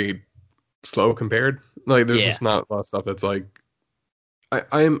looks very slow compared. Like there's Yeah. just not a lot of stuff that's like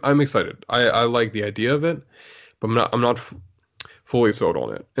I'm excited. I like the idea of it, but I'm not fully sold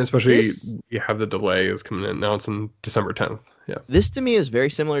on it. Especially This you have the delay is coming in now. It's in December 10th. Yeah. this to me is very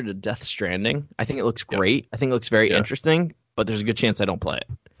similar to Death Stranding. I think it looks Yes. great. I think it looks very Yeah. interesting, but there's a good chance I don't play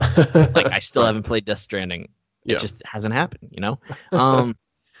it. Like I still Right. haven't played Death Stranding. It Yeah. just hasn't happened, you know? Um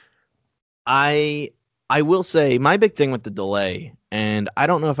I I will say my big thing with the delay, and I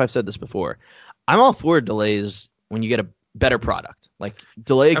don't know if I've said this before, I'm all for delays when you get a better product. Like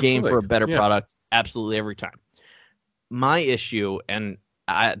delay a game for a Absolutely. better Yeah. product absolutely every time. My issue, and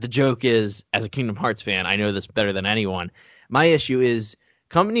the joke is, as a Kingdom Hearts fan, I know this better than anyone. My issue is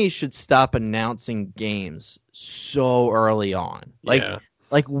companies should stop announcing games so early on. Yeah.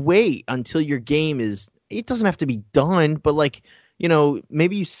 Like wait until your game is. It doesn't have to be done, but like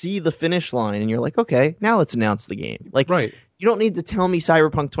maybe you see the finish line and you're like, okay, now let's announce the game. Like Right. you don't need to tell me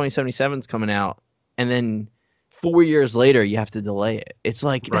Cyberpunk 2077 is coming out and then 4 years later you have to delay it. It's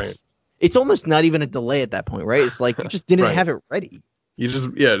like Right. it's almost not even a delay at that point, right? It's like you just didn't Right. have it ready. You just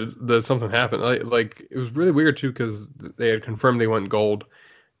something happened. Like it was really weird too because they had confirmed they went gold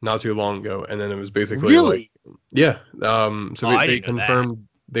not too long ago, and then it was basically like Really? yeah. So Oh, I they didn't know that. confirmed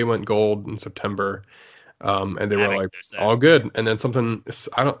they went gold in September, and they That were makes like no sense. all good, and then something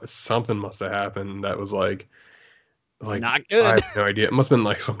must have happened that was like Not I good. have no idea. It must have been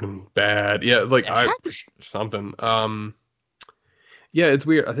like something bad. Yeah, like It had to- something. Yeah, it's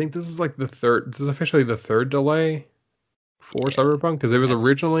weird. I think this is like the third. This is officially the third delay for Yeah, Cyberpunk because it was that's-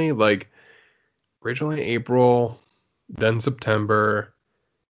 originally April, then September,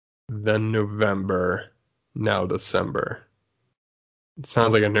 then November, now December. It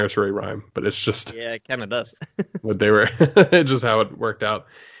sounds like a nursery rhyme, but it's just yeah, it kind of does. what they were. It's just how it worked out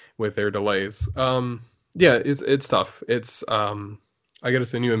with their delays. Yeah, it's tough. It's I gotta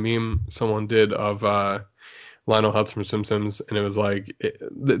send you a meme someone did of Lionel Hutz from Simpsons, and it was like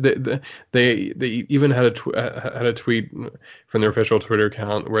they even had a tweet from their official Twitter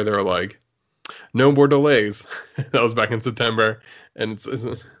account where they were like, "No more delays." That was back in September, and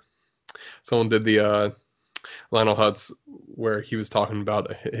someone did the Lionel Hutz where he was talking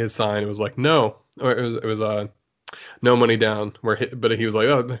about his sign. It was like no, or it was no money down. But he was like,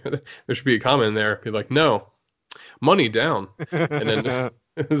 oh, there should be a comment in there. He's like, no, money down. And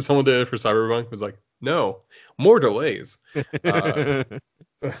then someone did it for Cyberpunk. Was like, no, more delays.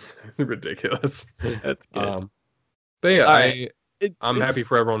 It's ridiculous. That's good. But yeah, All right. I'm It's- happy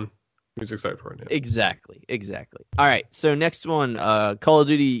for everyone who's excited for it. Yeah. Exactly. All right. So next one, Call of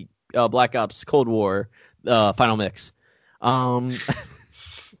Duty, Black Ops, Cold War, Final Mix.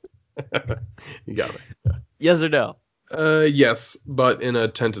 You got it. Yes or no? Yes, but in a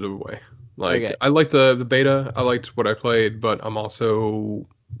tentative way. Like Okay. I liked the beta. I liked what I played, but I'm also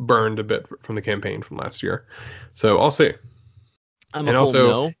burned a bit from the campaign from last year. So I'll see. I'm And a full also-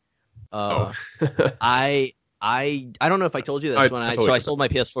 no. Oh, I don't know if I told you this I when totally I get sold my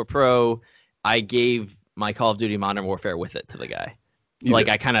PS4 Pro. I gave my Call of Duty Modern Warfare with it to the guy. you Like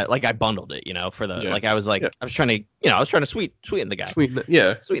did. I kind of I bundled it, for the Yeah. like I was like Yeah. I was trying to sweeten the guy.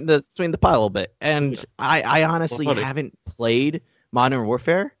 Yeah, Sweeten the pie a little bit. And Yeah. I honestly Well, funny. haven't played Modern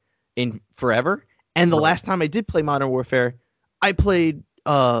Warfare in forever. And the Right. last time I did play Modern Warfare, I played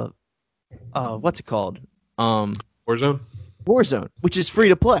what's it called? Warzone. Warzone, which is free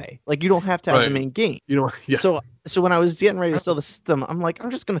to play. Like you don't have to have the Right. main game. You know, yeah, So when I was getting ready to sell the system, I'm like, I'm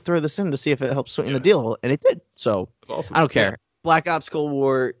just gonna throw this in to see if it helps sweeten the Yeah. deal, and it did. So it's awesome. I don't care. Black Ops Cold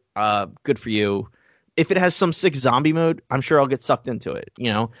War, good for you. If it has some sick zombie mode, I'm sure I'll get sucked into it.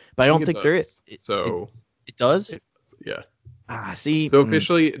 But I don't think there is. So It does. yeah. See. So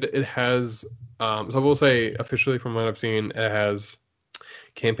officially, it has. So I will say officially, from what I've seen, it has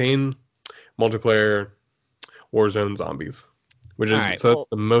campaign, multiplayer, Warzone, zombies, which is Alright, so well- that's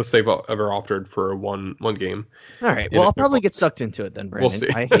the most they've ever offered for one game. All right. Yeah, Well, I'll it's probably fun. get sucked into it then, We'll Brandon.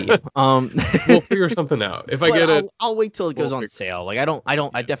 see. I hate you. We'll figure something out. If I but get it, I'll wait till it goes we'll on figure- sale. Like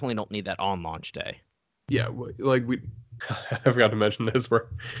I definitely don't need that on launch day. yeah, like we. I forgot to mention this. Where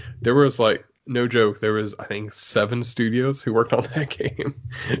there was like no joke. There was I think 7 studios who worked on that game.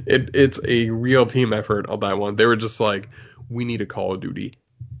 It's a real team effort on that one. They were just like, we need a Call of Duty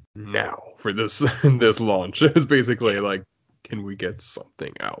now for this this launch. It was basically like, can we get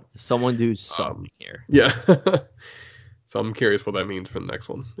something out? Someone do something here. Yeah. So I'm curious what that means for the next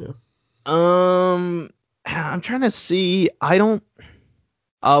one. Yeah. I'm trying to see. I don't.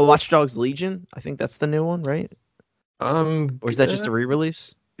 Watch Dogs Legion. I think that's the new one, right? Or is that just a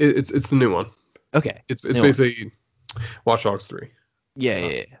re-release? It's the new one. Okay. It's New one. basically Watch Dogs 3.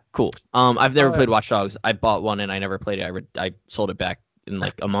 Yeah. Cool. I've never Oh, played Watch Dogs. I bought one and I never played it. I sold it back in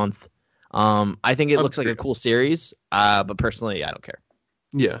like a month. I think it I'm looks like a curious. cool series. But personally, I don't care.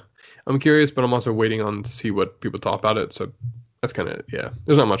 Yeah, I'm curious, but I'm also waiting on to see what people talk about it. So that's kind of yeah.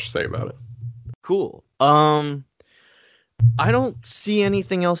 There's not much to say about it. Cool. I don't see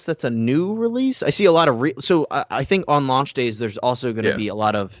anything else that's a new release. I see a lot of so I think on launch days there's also going to Yeah, be a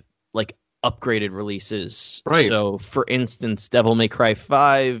lot of like upgraded releases. right, So for instance, Devil May Cry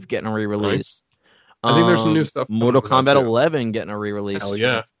 5 getting a right. re-release. I think there's some new stuff coming Mortal with that Kombat too. 11 getting a Hell re-release for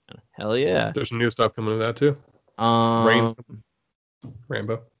yeah, next gen. Hell yeah. there's some new stuff coming with that too. Reigns, Um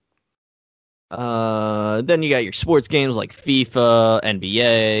Rambo. then you got your sports games like FIFA,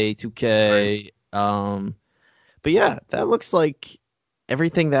 NBA, Right. 2K. But yeah, that looks like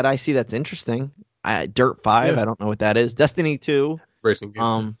everything that I see that's interesting. Dirt 5, Yeah, I don't know what that is. Destiny 2, racing game.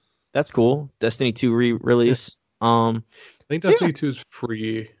 Yeah. that's cool. Destiny 2 Yeah. re-release. I think So yeah, Destiny 2 is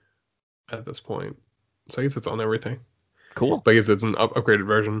free at this point. So I guess it's on everything. cool. But I guess it's an upgraded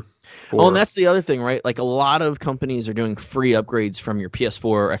version Oh, and for that's the other thing, right? Like a lot of companies are doing free upgrades from your PS4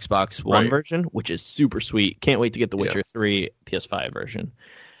 or Xbox One right. version, which is super sweet. Can't wait to get the Yeah. Witcher 3 PS5 version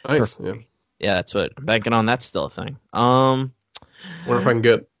for Nice. Yeah. free. Yeah, that's what I'm banking on. That's still a thing. Wonder if I can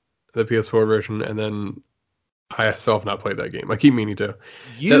get the PS4 version and then I still have not played that game. I keep meaning to. I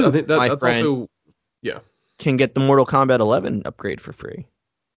You, think my that's friend, also yeah. can get the Mortal Kombat 11 upgrade for free.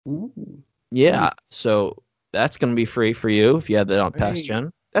 Ooh. Yeah, so that's gonna be free for you if you had that on past Hey,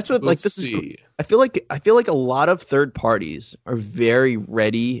 gen. That's what we'll like this is. see. I feel like a lot of third parties are very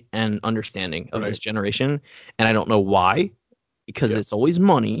ready and understanding of this Right. generation, and I don't know why, because Yeah. it's always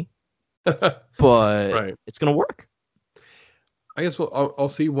money, but Right. it's gonna work. I guess I'll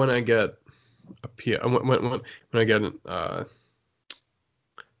see when I get a P when I get a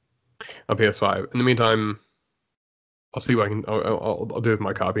PS5. In the meantime, I'll see what I can. I'll do with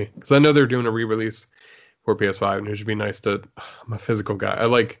my copy because I know they're doing a re-release for PS5, and it should be nice to. I'm a physical guy. I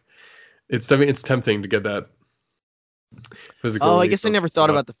like. It's tempting to get that physical Oh, I release guess I of never thought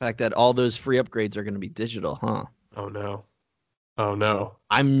what. about the fact that all those free upgrades are gonna be digital, huh? Oh no! Oh no!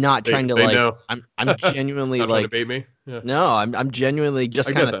 I'm not trying to They like. know. I'm genuinely Not trying to like. bait me. Yeah, No, I'm genuinely just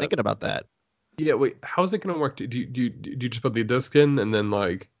I kind get of that. thinking about that. Yeah, wait. How's it gonna work? Do you just put the disc in and then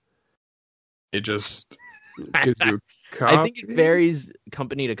like it just gives you a I think it copy? varies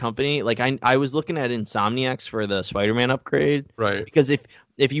company to company. Like I was looking at Insomniacs for the Spider-Man upgrade Right. because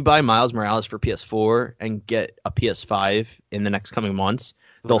if you buy Miles Morales for PS4 and get a PS5 in the next coming months,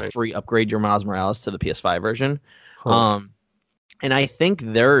 they'll Right. free upgrade your Miles Morales to the PS5 version. Huh. And I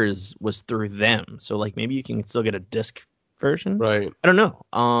think theirs was through them. So like maybe you can still get a disc version. Right. I don't know.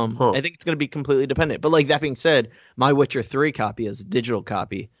 Huh. I think it's going to be completely dependent. But like that being said, my Witcher 3 copy is a digital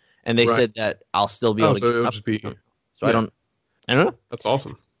copy, and they Right. said that I'll still be Oh, able to so get it'll up. just be So I yeah. don't know. That's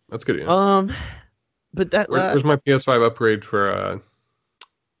awesome. That's good. Yeah. But that Where's my PS5 upgrade for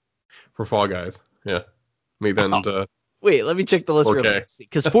Fall Guys? Yeah. Make that oh, into wait, let me check the list real 4K. quick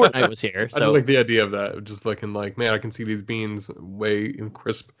because Fortnite was here. I just So like the idea of that. Just looking like, man, I can see these beans way in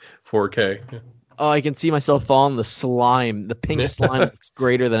crisp 4K. oh, I can see myself falling the slime. The pink slime looks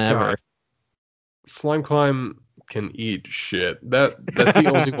greater than ever. God, Slime Climb can eat shit. That's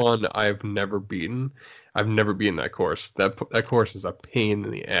the only one I've never beaten. I've never beaten that course. That course is a pain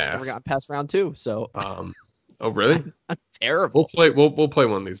in the Never ass. got past round 2, so Oh really? I'm terrible. We'll play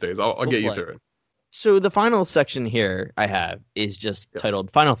one of these days. I'll We'll get you play. through it. So the final section here I have is just Yes.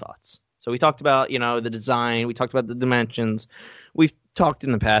 titled Final Thoughts. So we talked about, the design, we talked about the dimensions. We've talked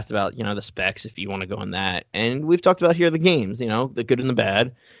in the past about, the specs if you want to go on that. And we've talked about here the games, the good and the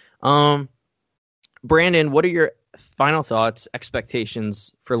bad. Brandon, what are your final thoughts,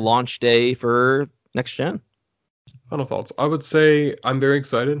 expectations for launch day for next gen? Final thoughts. I would say I'm very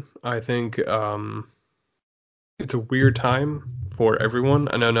excited. I think it's a weird time for everyone.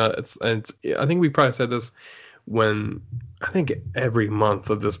 I know not. It's. I think we probably said this when I think every month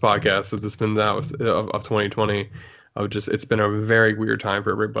of this podcast that has been out of 2020. It's been a very weird time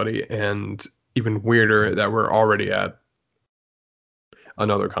for everybody, and even weirder that we're already at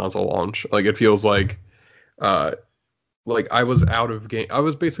another console launch. Like it feels like I was out of game. I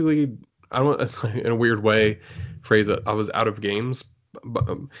was basically I don't in a weird way phrase it. I was out of games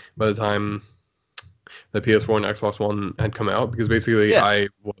by the time the PS4 and Xbox One had come out because basically Yeah.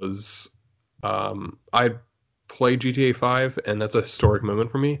 I played GTA 5 and that's a historic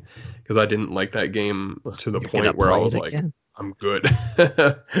moment for me because I didn't like that game to the You're gonna point where I play was it like again? I'm good.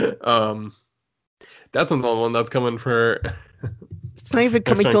 That's another one that's coming for It's not even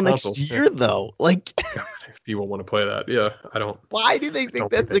coming next-gen till next consoles. year, though. Like, if people want to play that. Yeah, I don't. why do they I think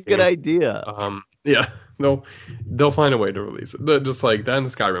don't that's that a good game. idea? Yeah, they'll find a way to release it. Just like that in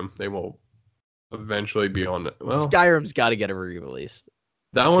Skyrim, they will eventually be on it. Well, Skyrim's got to get a re-release.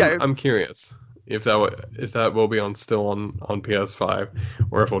 that one Skyrim- I'm curious. if that will be still on PS5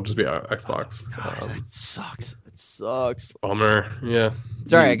 or if it'll just be on Xbox. God, that sucks. It sucks. Bummer. Yeah.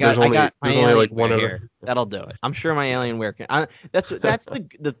 Sorry, I got my there's only like Alienware one other. here. That'll do it. I'm sure my Alienware can. That's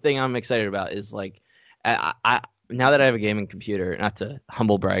the thing I'm excited about is like, I now that I have a gaming computer, not to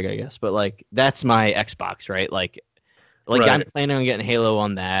humble brag, I guess, but like that's my Xbox, right? Like Right. I'm planning on getting Halo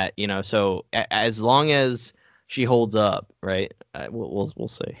on that, you know. So as long as she holds up, right? We'll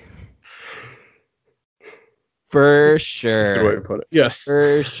see. For sure. That's a good way to put it. Yeah.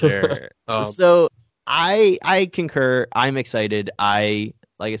 For sure. So I concur. I'm excited. Like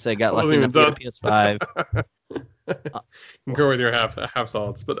I said, got lucky enough to get a PS5. Concur with your half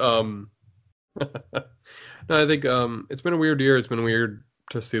thoughts, but no, I think it's been a weird year. It's been weird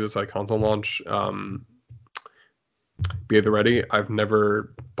to see this like console launch. Be at the ready. I've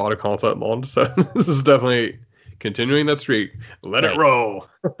never bought a console at launch, so this is definitely continuing that streak. Let it roll.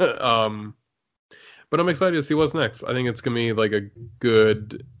 But I'm excited to see what's next. I think it's gonna be like a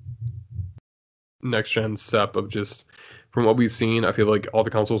good next gen step of just from what we've seen. I feel like all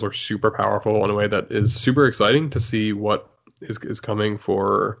the consoles are super powerful in a way that is super exciting to see what is coming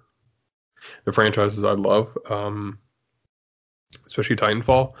for the franchises I love, especially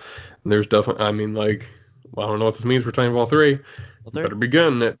Titanfall. And there's definitely, I mean, like, well, I don't know what this means for Titanfall 3. Better be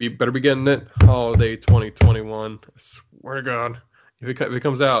getting it. You better be getting it. Holiday 2021. I swear to God, if it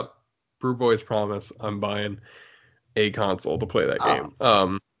comes out, Brew Boys promise, I'm buying a console to play that game.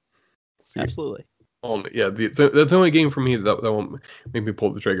 Absolutely. That's the only game for me that won't make me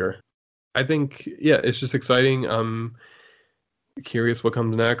pull the trigger. I think, it's just exciting. I'm curious what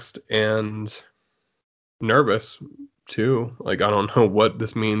comes next and nervous too. Like, I don't know what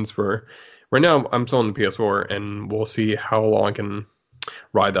this means for. Right now, I'm still on the PS4, and we'll see how long I can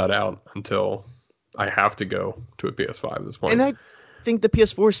ride that out until I have to go to a PS5 at this point. And I think the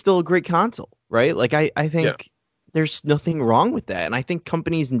PS4 is still a great console, right? Like, I think there's nothing wrong with that. And I think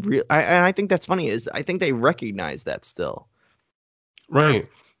companies, and I think that's funny, is I think they recognize that still. Right.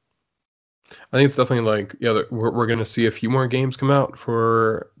 I think it's definitely like, we're going to see a few more games come out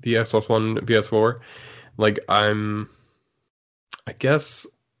for the Xbox One, PS4. Like, I guess...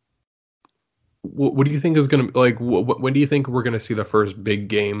 What do you think is going to like? When do you think we're going to see the first big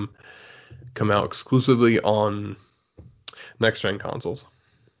game come out exclusively on next gen consoles?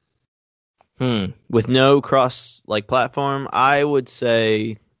 With no cross platform, I would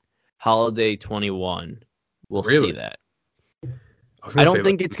say holiday 21. We'll see that. I don't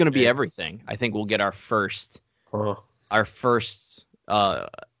think it's going to be everything. I think we'll get our first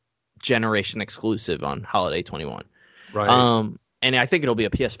generation exclusive on holiday 21. Right. And I think it'll be a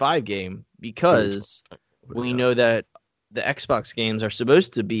PS5 game because we know that the Xbox games are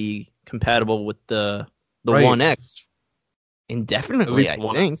supposed to be compatible with the One X indefinitely, I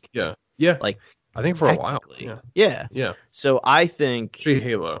think. Yeah. Like, I think for a while. Yeah. So I think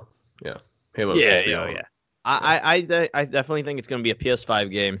Halo. Yeah. Halo. Yeah. I definitely think it's going to be a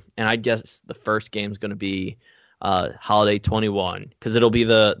PS5 game, and I guess the first game is going to be Holiday 21 because it'll be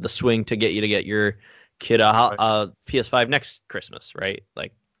the swing to get your kid a PS5 next Christmas, right?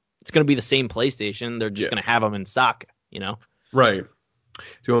 Like, it's going to be the same PlayStation. They're just going to have them in stock, you know? Right. Do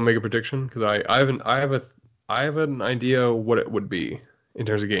you want to make a prediction? Because I have an idea what it would be in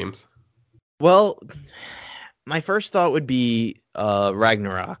terms of games. Well, my first thought would be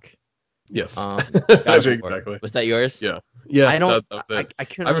Ragnarok. Yes. Exactly. Was that yours? Yeah. I don't. I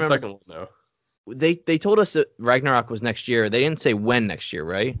couldn't. I have a second one though. They told us that Ragnarok was next year. They didn't say when next year,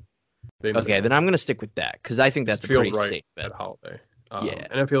 right? Okay, then I'm going to stick with that because I think that's a pretty safe bet. At holiday.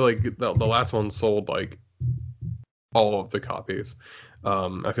 And I feel like the last one sold like all of the copies.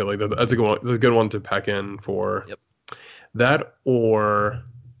 I feel like that's a good one. That's a good one to pack in for that, or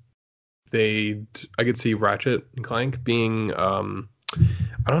I could see Ratchet and Clank being. I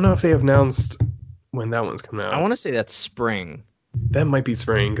don't know if they have announced when that one's coming out. I want to say that's spring. That might be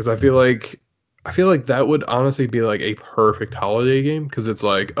spring because I feel like that would honestly be like a perfect holiday game because it's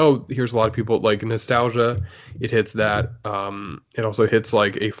like, oh, here's a lot of people like nostalgia. It hits that. It also hits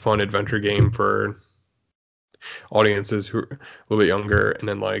like a fun adventure game for audiences who are a little bit younger, and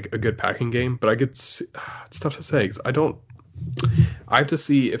then like a good packing game. But it's tough to say because I have to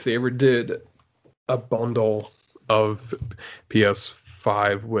see if they ever did a bundle of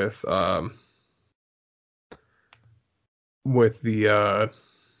PS5 with God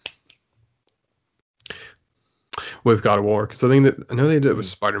of War, because I know they did it with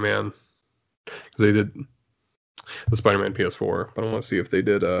Spider-Man, because they did the Spider-Man PS4, but I want to see if they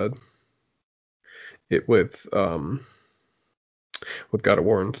did it with God of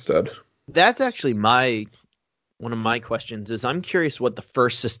War instead. That's actually one of my questions is I'm curious what the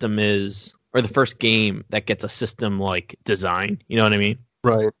first system is or the first game that gets a system like design. You know what I mean?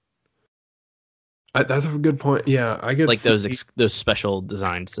 Right. That's a good point. Yeah, I get Like those special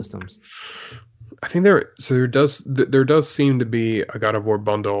designed systems. I think there does seem to be a God of War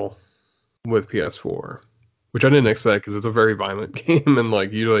bundle with PS4, which I didn't expect because it's a very violent game, and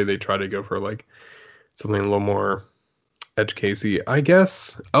like usually they try to go for like something a little more edge casey, I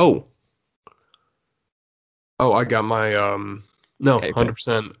guess. I got my no, Okay,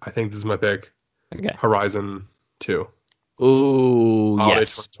 100%. I think this is my pick. Okay. Horizon 2. Ooh, Holiday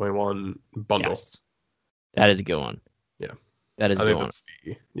yes. 2021 bundle. Yes. That is a good one. Yeah. That is a I good think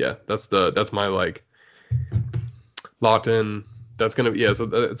one. that's my like locked in. That's gonna be so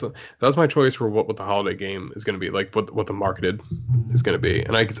that's my choice for what the holiday game is gonna be, like what the marketed is gonna be.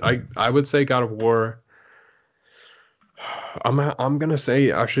 And I would say God of War. I'm gonna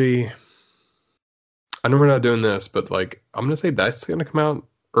say, actually, I know we're not doing this, but like I'm gonna say that's gonna come out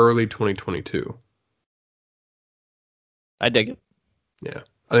early 2022. I dig it. Yeah,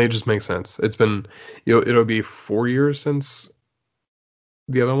 I think it just makes sense. It's been, it'll be 4 years since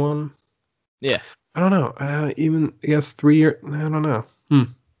the other one. Yeah. I don't know. Even I guess 3 years. I don't know.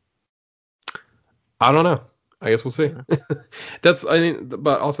 I don't know. I guess we'll see. I think,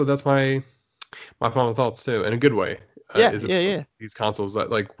 but also that's my final thoughts too, in a good way. Yeah, Is yeah. these consoles that,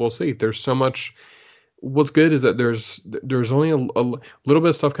 like, we'll see. There's so much. What's good is that there's only a little bit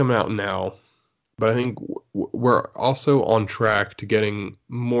of stuff coming out now, but I think we're also on track to getting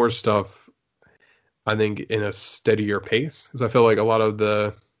more stuff, I think, in a steadier pace, because I feel like a lot of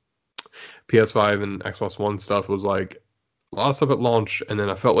the PS5 and Xbox One stuff was like a lot of stuff at launch, and then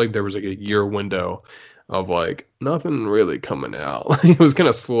I felt like there was like a year window of like nothing really coming out. It was kind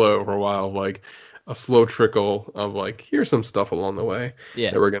of slow for a while, of like a slow trickle of like, here's some stuff along the way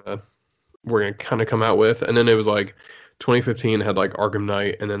Yeah. that we're gonna kind of come out with. And then it was like 2015 had like Arkham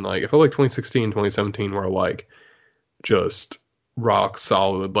Knight, and then like I felt like 2016, 2017 were like just rock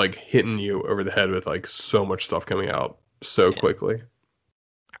solid, like hitting you over the head with like so much stuff coming out so quickly.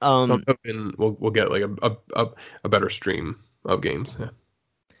 So I'm hoping we'll get like a better stream of games. Yeah.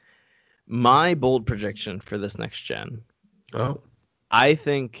 My bold prediction for this next gen, Oh, I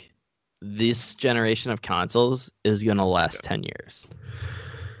think this generation of consoles is going to last 10 years.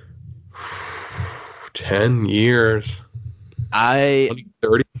 10 years.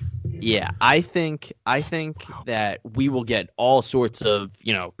 30. Yeah, I think that we will get all sorts of,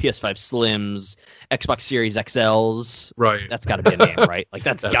 PS5 Slims, Xbox Series XLs. Right. That's got to be a name, right? Like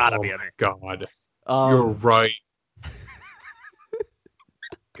that's got to be a name. God. You're right.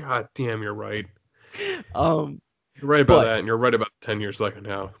 God damn, you're right. You're right about that, and you're right about 10 years later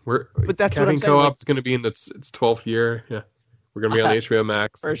now. But that's what I'm saying. Co-op is going to be in its 12th year. Yeah. We're going to be on HBO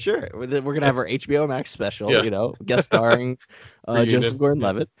Max. For sure. We're going to have our HBO Max special, Yeah. Guest starring Joseph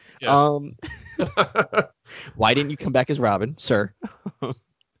Gordon-Levitt. Yeah. Why didn't you come back as Robin, sir?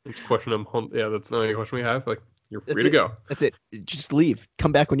 Just question him. Yeah, that's the only question we have. Like, you're free to go. That's it. Just leave.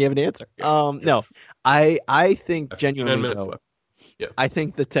 Come back when you have an answer. No, I think genuinely, 10 minutes left. Yeah. I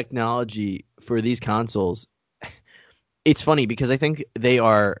think the technology for these consoles, it's funny because I think they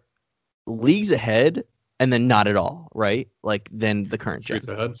are leagues ahead and then not at all, right? Like than the current Streets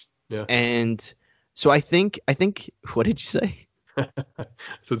gen. ahead. Yeah. And so I think what did you say? I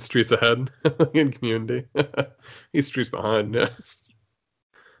said streets ahead in Community. He's streets behind. Yes.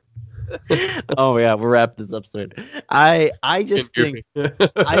 Oh yeah, we'll wrap this up soon. I just think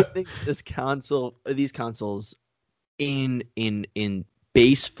I think these consoles in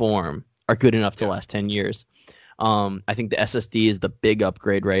base form are good enough to last 10 years. I think the SSD is the big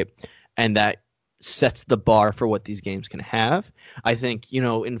upgrade, right? And that sets the bar for what these games can have. I think,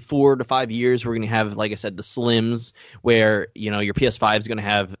 in 4 to 5 years, we're going to have, like I said, the Slims, where, your PS5 is going to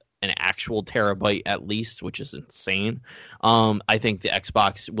have an actual terabyte at least, which is insane. I think the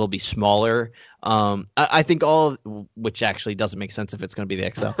Xbox will be smaller. I think which actually doesn't make sense if it's going to be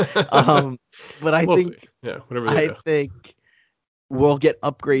the XL. But I think, see. Yeah, whatever. Think we'll get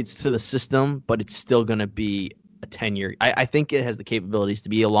upgrades to the system, but it's still going to be a 10-year. I think it has the capabilities to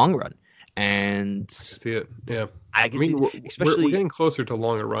be a long run. And I see it. Yeah. Especially we're getting closer to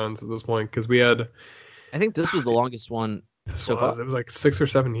longer runs at this point, because we had. I think this was the longest one so far. It was like 6 or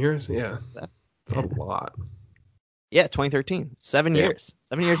 7 years. Yeah. That's a lot. Yeah, 2013. 7 years.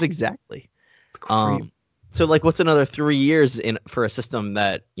 7 years exactly. It's crazy. So like, what's another 3 years for a system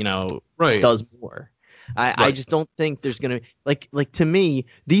that does more? I just don't think there's gonna like to me,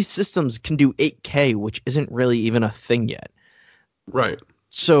 these systems can do 8K, which isn't really even a thing yet. Right.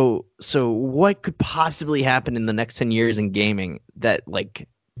 So what could possibly happen in the next 10 years in gaming that like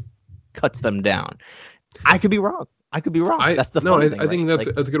cuts them down? I could be wrong. I could be wrong. I That's the no, funny thing, I right? think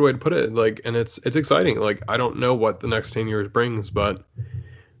that's a good way to put it. Like, and it's exciting. Like, I don't know what the next 10 years brings, but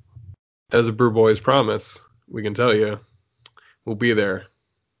as a Brew Boys promise, we can tell you we'll be there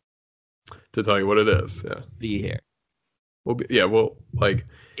to tell you what it is. Yeah, be here. we'll be. Yeah, we'll like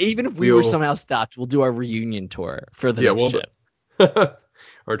Even if we were we'll somehow stopped, we'll do our reunion tour for the yeah next we'll ship.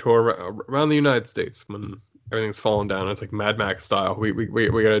 our tour around the United States when everything's falling down. It's like Mad Max style. We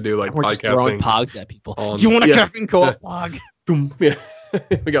gotta do like And we're just throwing podcasting pogs at people. on. Do you want a Yeah, caffeine co-op pog? boom, yeah.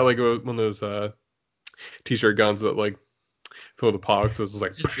 We got like one of those t-shirt guns that like fill the pogs, so it's just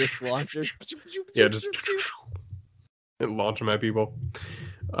like Just this launcher. yeah, just and launch them at people.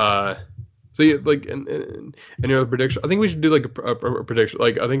 So yeah, like and any other prediction? I think we should do like a prediction.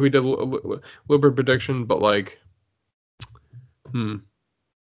 Like I think we did a little bit of prediction, but like, I'm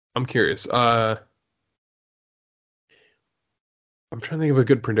curious. I'm trying to think of a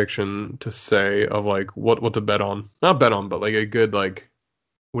good prediction to say of like what to bet on. Not bet on, but like a good like,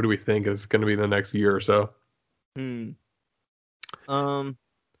 what do we think is going to be the next year or so?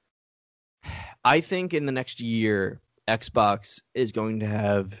 I think in the next year, Xbox is going to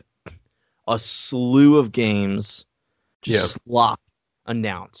have a slew of games just slot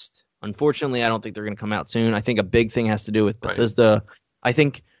announced. Unfortunately, I don't think they're going to come out soon. I think a big thing has to do with Bethesda. I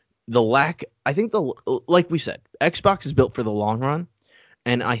think like we said, Xbox is built for the long run,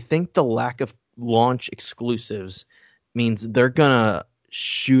 and I think the lack of launch exclusives means they're gonna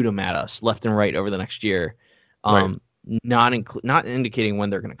shoot them at us left and right over the next year. Not indicating when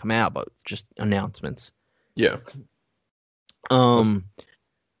they're gonna come out, but just announcements. Yeah.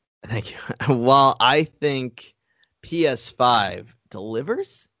 Thank you. While I think PS5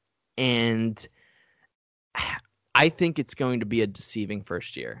 delivers, and I think it's going to be a deceiving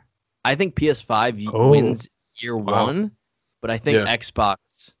first year. I think PS5 wins year one, but I think Xbox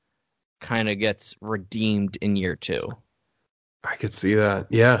kind of gets redeemed in year two. I could see that.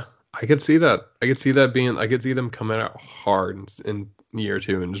 Yeah, I could see that. I could see them coming out hard in year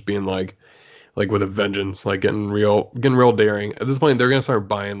two and just being like with a vengeance, like getting real daring. At this point, they're gonna start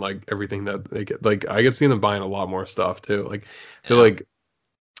buying like everything that they get. Like I could see them buying a lot more stuff too. Like I feel like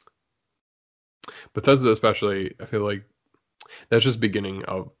Bethesda, especially, I feel like that's just beginning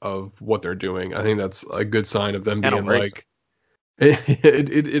of what they're doing. I think that's a good sign of them being like.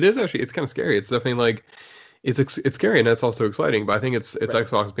 It is actually, it's kind of scary. It's definitely like it's scary and that's also exciting. But I think it's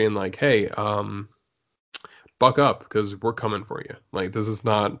Xbox being like, hey, buck up because we're coming for you. Like this is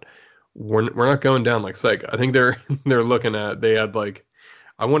not. We're not going down like Sega. I think they're looking at, they had like,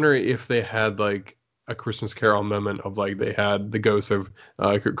 I wonder if they had like a Christmas Carol moment of like they had the ghosts of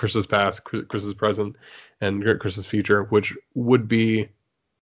Christmas past, Christmas present, and Christmas future, which would be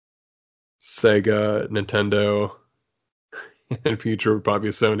Sega, Nintendo, and future would probably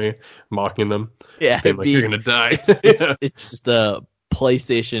be Sony mocking them. Yeah, being like, you're gonna die. It's just a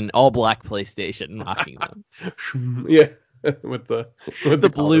PlayStation, all black PlayStation mocking them. Yeah. with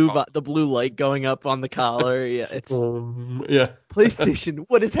the blue light going up on the collar. Yeah, it's PlayStation.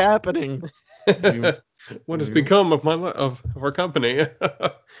 What is happening? What has become of of our company?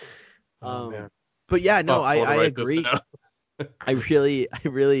 But yeah, no, I agree. I really,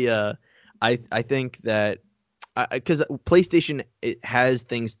 I think that because PlayStation, it has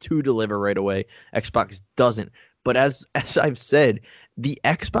things to deliver right away. Xbox doesn't. But as I've said, the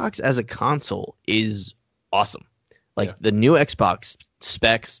Xbox as a console is awesome. Like the new Xbox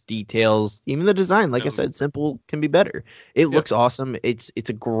specs, details, even the design, like I said, simple can be better. It looks awesome. It's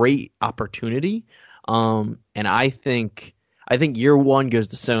a great opportunity. And I think year one goes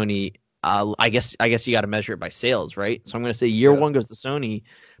to Sony. I guess you got to measure it by sales, right? So I'm going to say year one goes to Sony,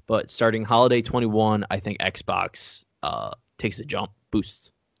 but starting holiday 21, I think Xbox takes a jump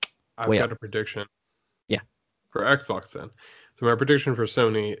boost. I've got a prediction. Yeah. For Xbox then. So my prediction for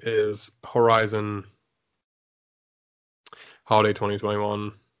Sony is Horizon Holiday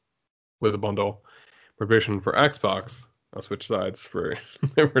 2021 with a bundle. Prediction for Xbox, I'll switch sides for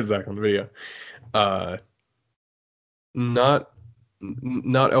Zach on the video. Not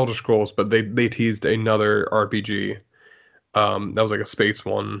Elder Scrolls, but they teased another RPG. That was like a space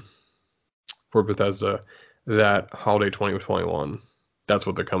one for Bethesda. That Holiday 2021. That's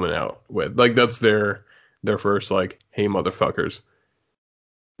what they're coming out with. Like that's their first like, hey motherfuckers.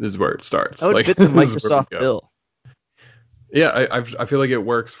 This is where it starts. That would like, fit the Microsoft bill. Yeah, I feel like it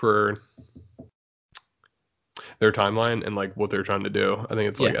works for their timeline and like what they're trying to do. I think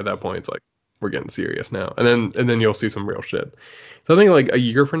it's like at that point it's like we're getting serious now. And then you'll see some real shit. So I think like a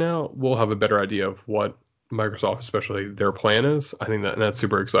year from now we'll have a better idea of what Microsoft, especially their plan is. I think that's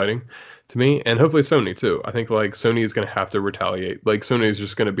super exciting to me. And hopefully Sony too. I think like Sony is gonna have to retaliate. Like Sony is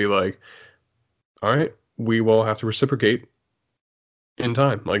just gonna be like, all right, we will have to reciprocate in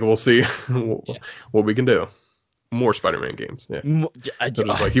time. Like, we'll see what we can do. More Spider-Man games. Yeah. So just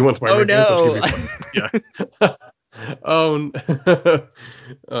like, you want Spider-Man games? Let's give you one.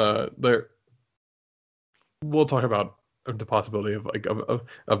 Yeah. There. We'll talk about the possibility of like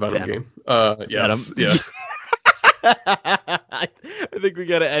a Venom game. Yes. Venom. Yeah. I think we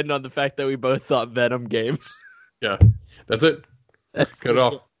got to end on the fact that we both thought Venom games. Yeah. That's it. Cut it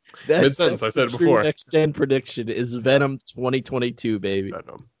off. Mid-sentence. I said it before. Next gen prediction is Venom 2022, baby.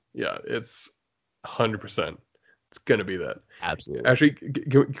 Venom. Yeah, it's 100%. It's gonna be that. Absolutely. Actually,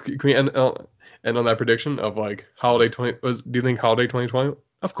 can we end on that prediction of like holiday 20? Do you think holiday 2020?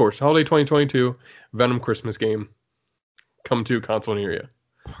 Of course, holiday 2022 Venom Christmas game come to console near you.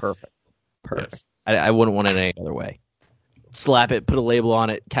 Perfect. Yes. I wouldn't want it any other way. Slap it, put a label on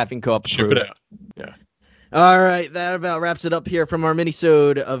it, Caffeine Co-op. Ship it out. Yeah. All right, that about wraps it up here from our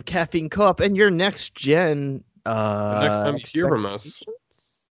mini-sode of Caffeine Co-op and your next gen. The next time you hear from us,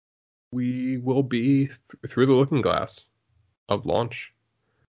 we will be through the looking glass of launch,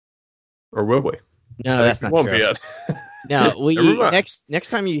 or will we? No, that's not won't true. Be yet. No, we next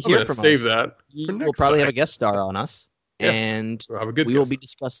time you hear from save us, that. We'll probably have a guest star on us, yes. and we'll have a good we will be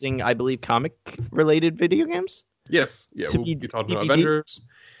discussing, I believe, comic-related video games. Yes, yeah, we'll be talking about Avengers.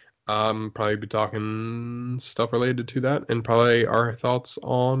 Probably be talking stuff related to that, and probably our thoughts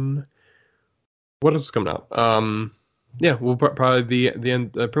on what else is coming out. Yeah, we'll probably the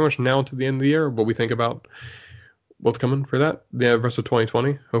end, pretty much now to the end of the year, what we think about what's coming for that. The rest of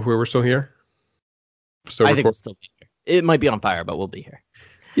 2020. Hopefully, we're still here. I think we'll still be here. It might be on fire, but we'll be here.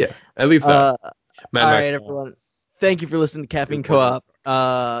 Yeah, at least that. All right, everyone. Thank you for listening to Caffeine Co-op.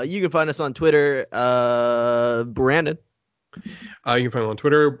 You can find us on Twitter, Brandon. You can find me on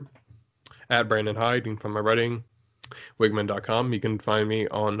Twitter at Brandon Hyde. You can find my writing, wigman.com. You can find me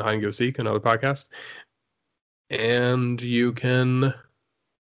on Hide and Go Seek, another podcast. And you can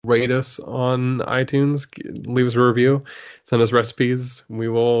rate us on iTunes, leave us a review, send us recipes.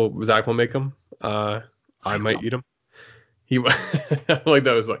 Zach will make them. I might eat them. Like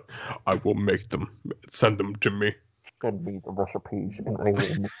that was like, I will make them. Send them to me. Send me the recipes.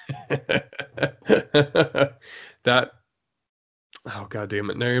 That. Oh, god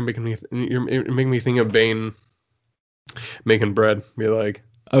damn it! Now you're making me think of Bane making bread. Be like,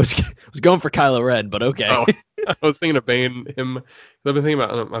 I was going for Kylo Ren, but okay. Oh, I was thinking of Bane. I've been thinking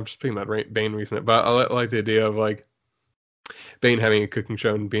about. I'm just thinking about Bane recently, but I like the idea of like Bane having a cooking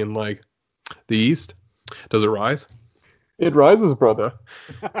show and being like, the yeast, does it rise? It rises, brother.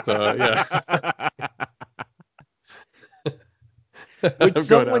 So yeah. Would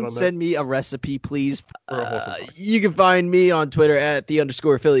someone send me a recipe, please? You can find me on Twitter at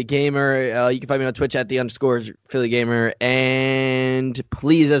 @the_Philly Gamer. You can find me on Twitch at @the_Philly Gamer. And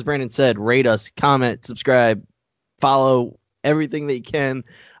please, as Brandon said, rate us, comment, subscribe, follow everything that you can.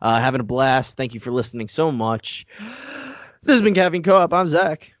 Having a blast. Thank you for listening so much. This has been Caffeine Co-op. I'm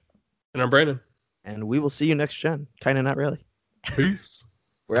Zach. And I'm Brandon. And we will see you next gen. Kind of not really. Peace.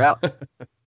 We're out.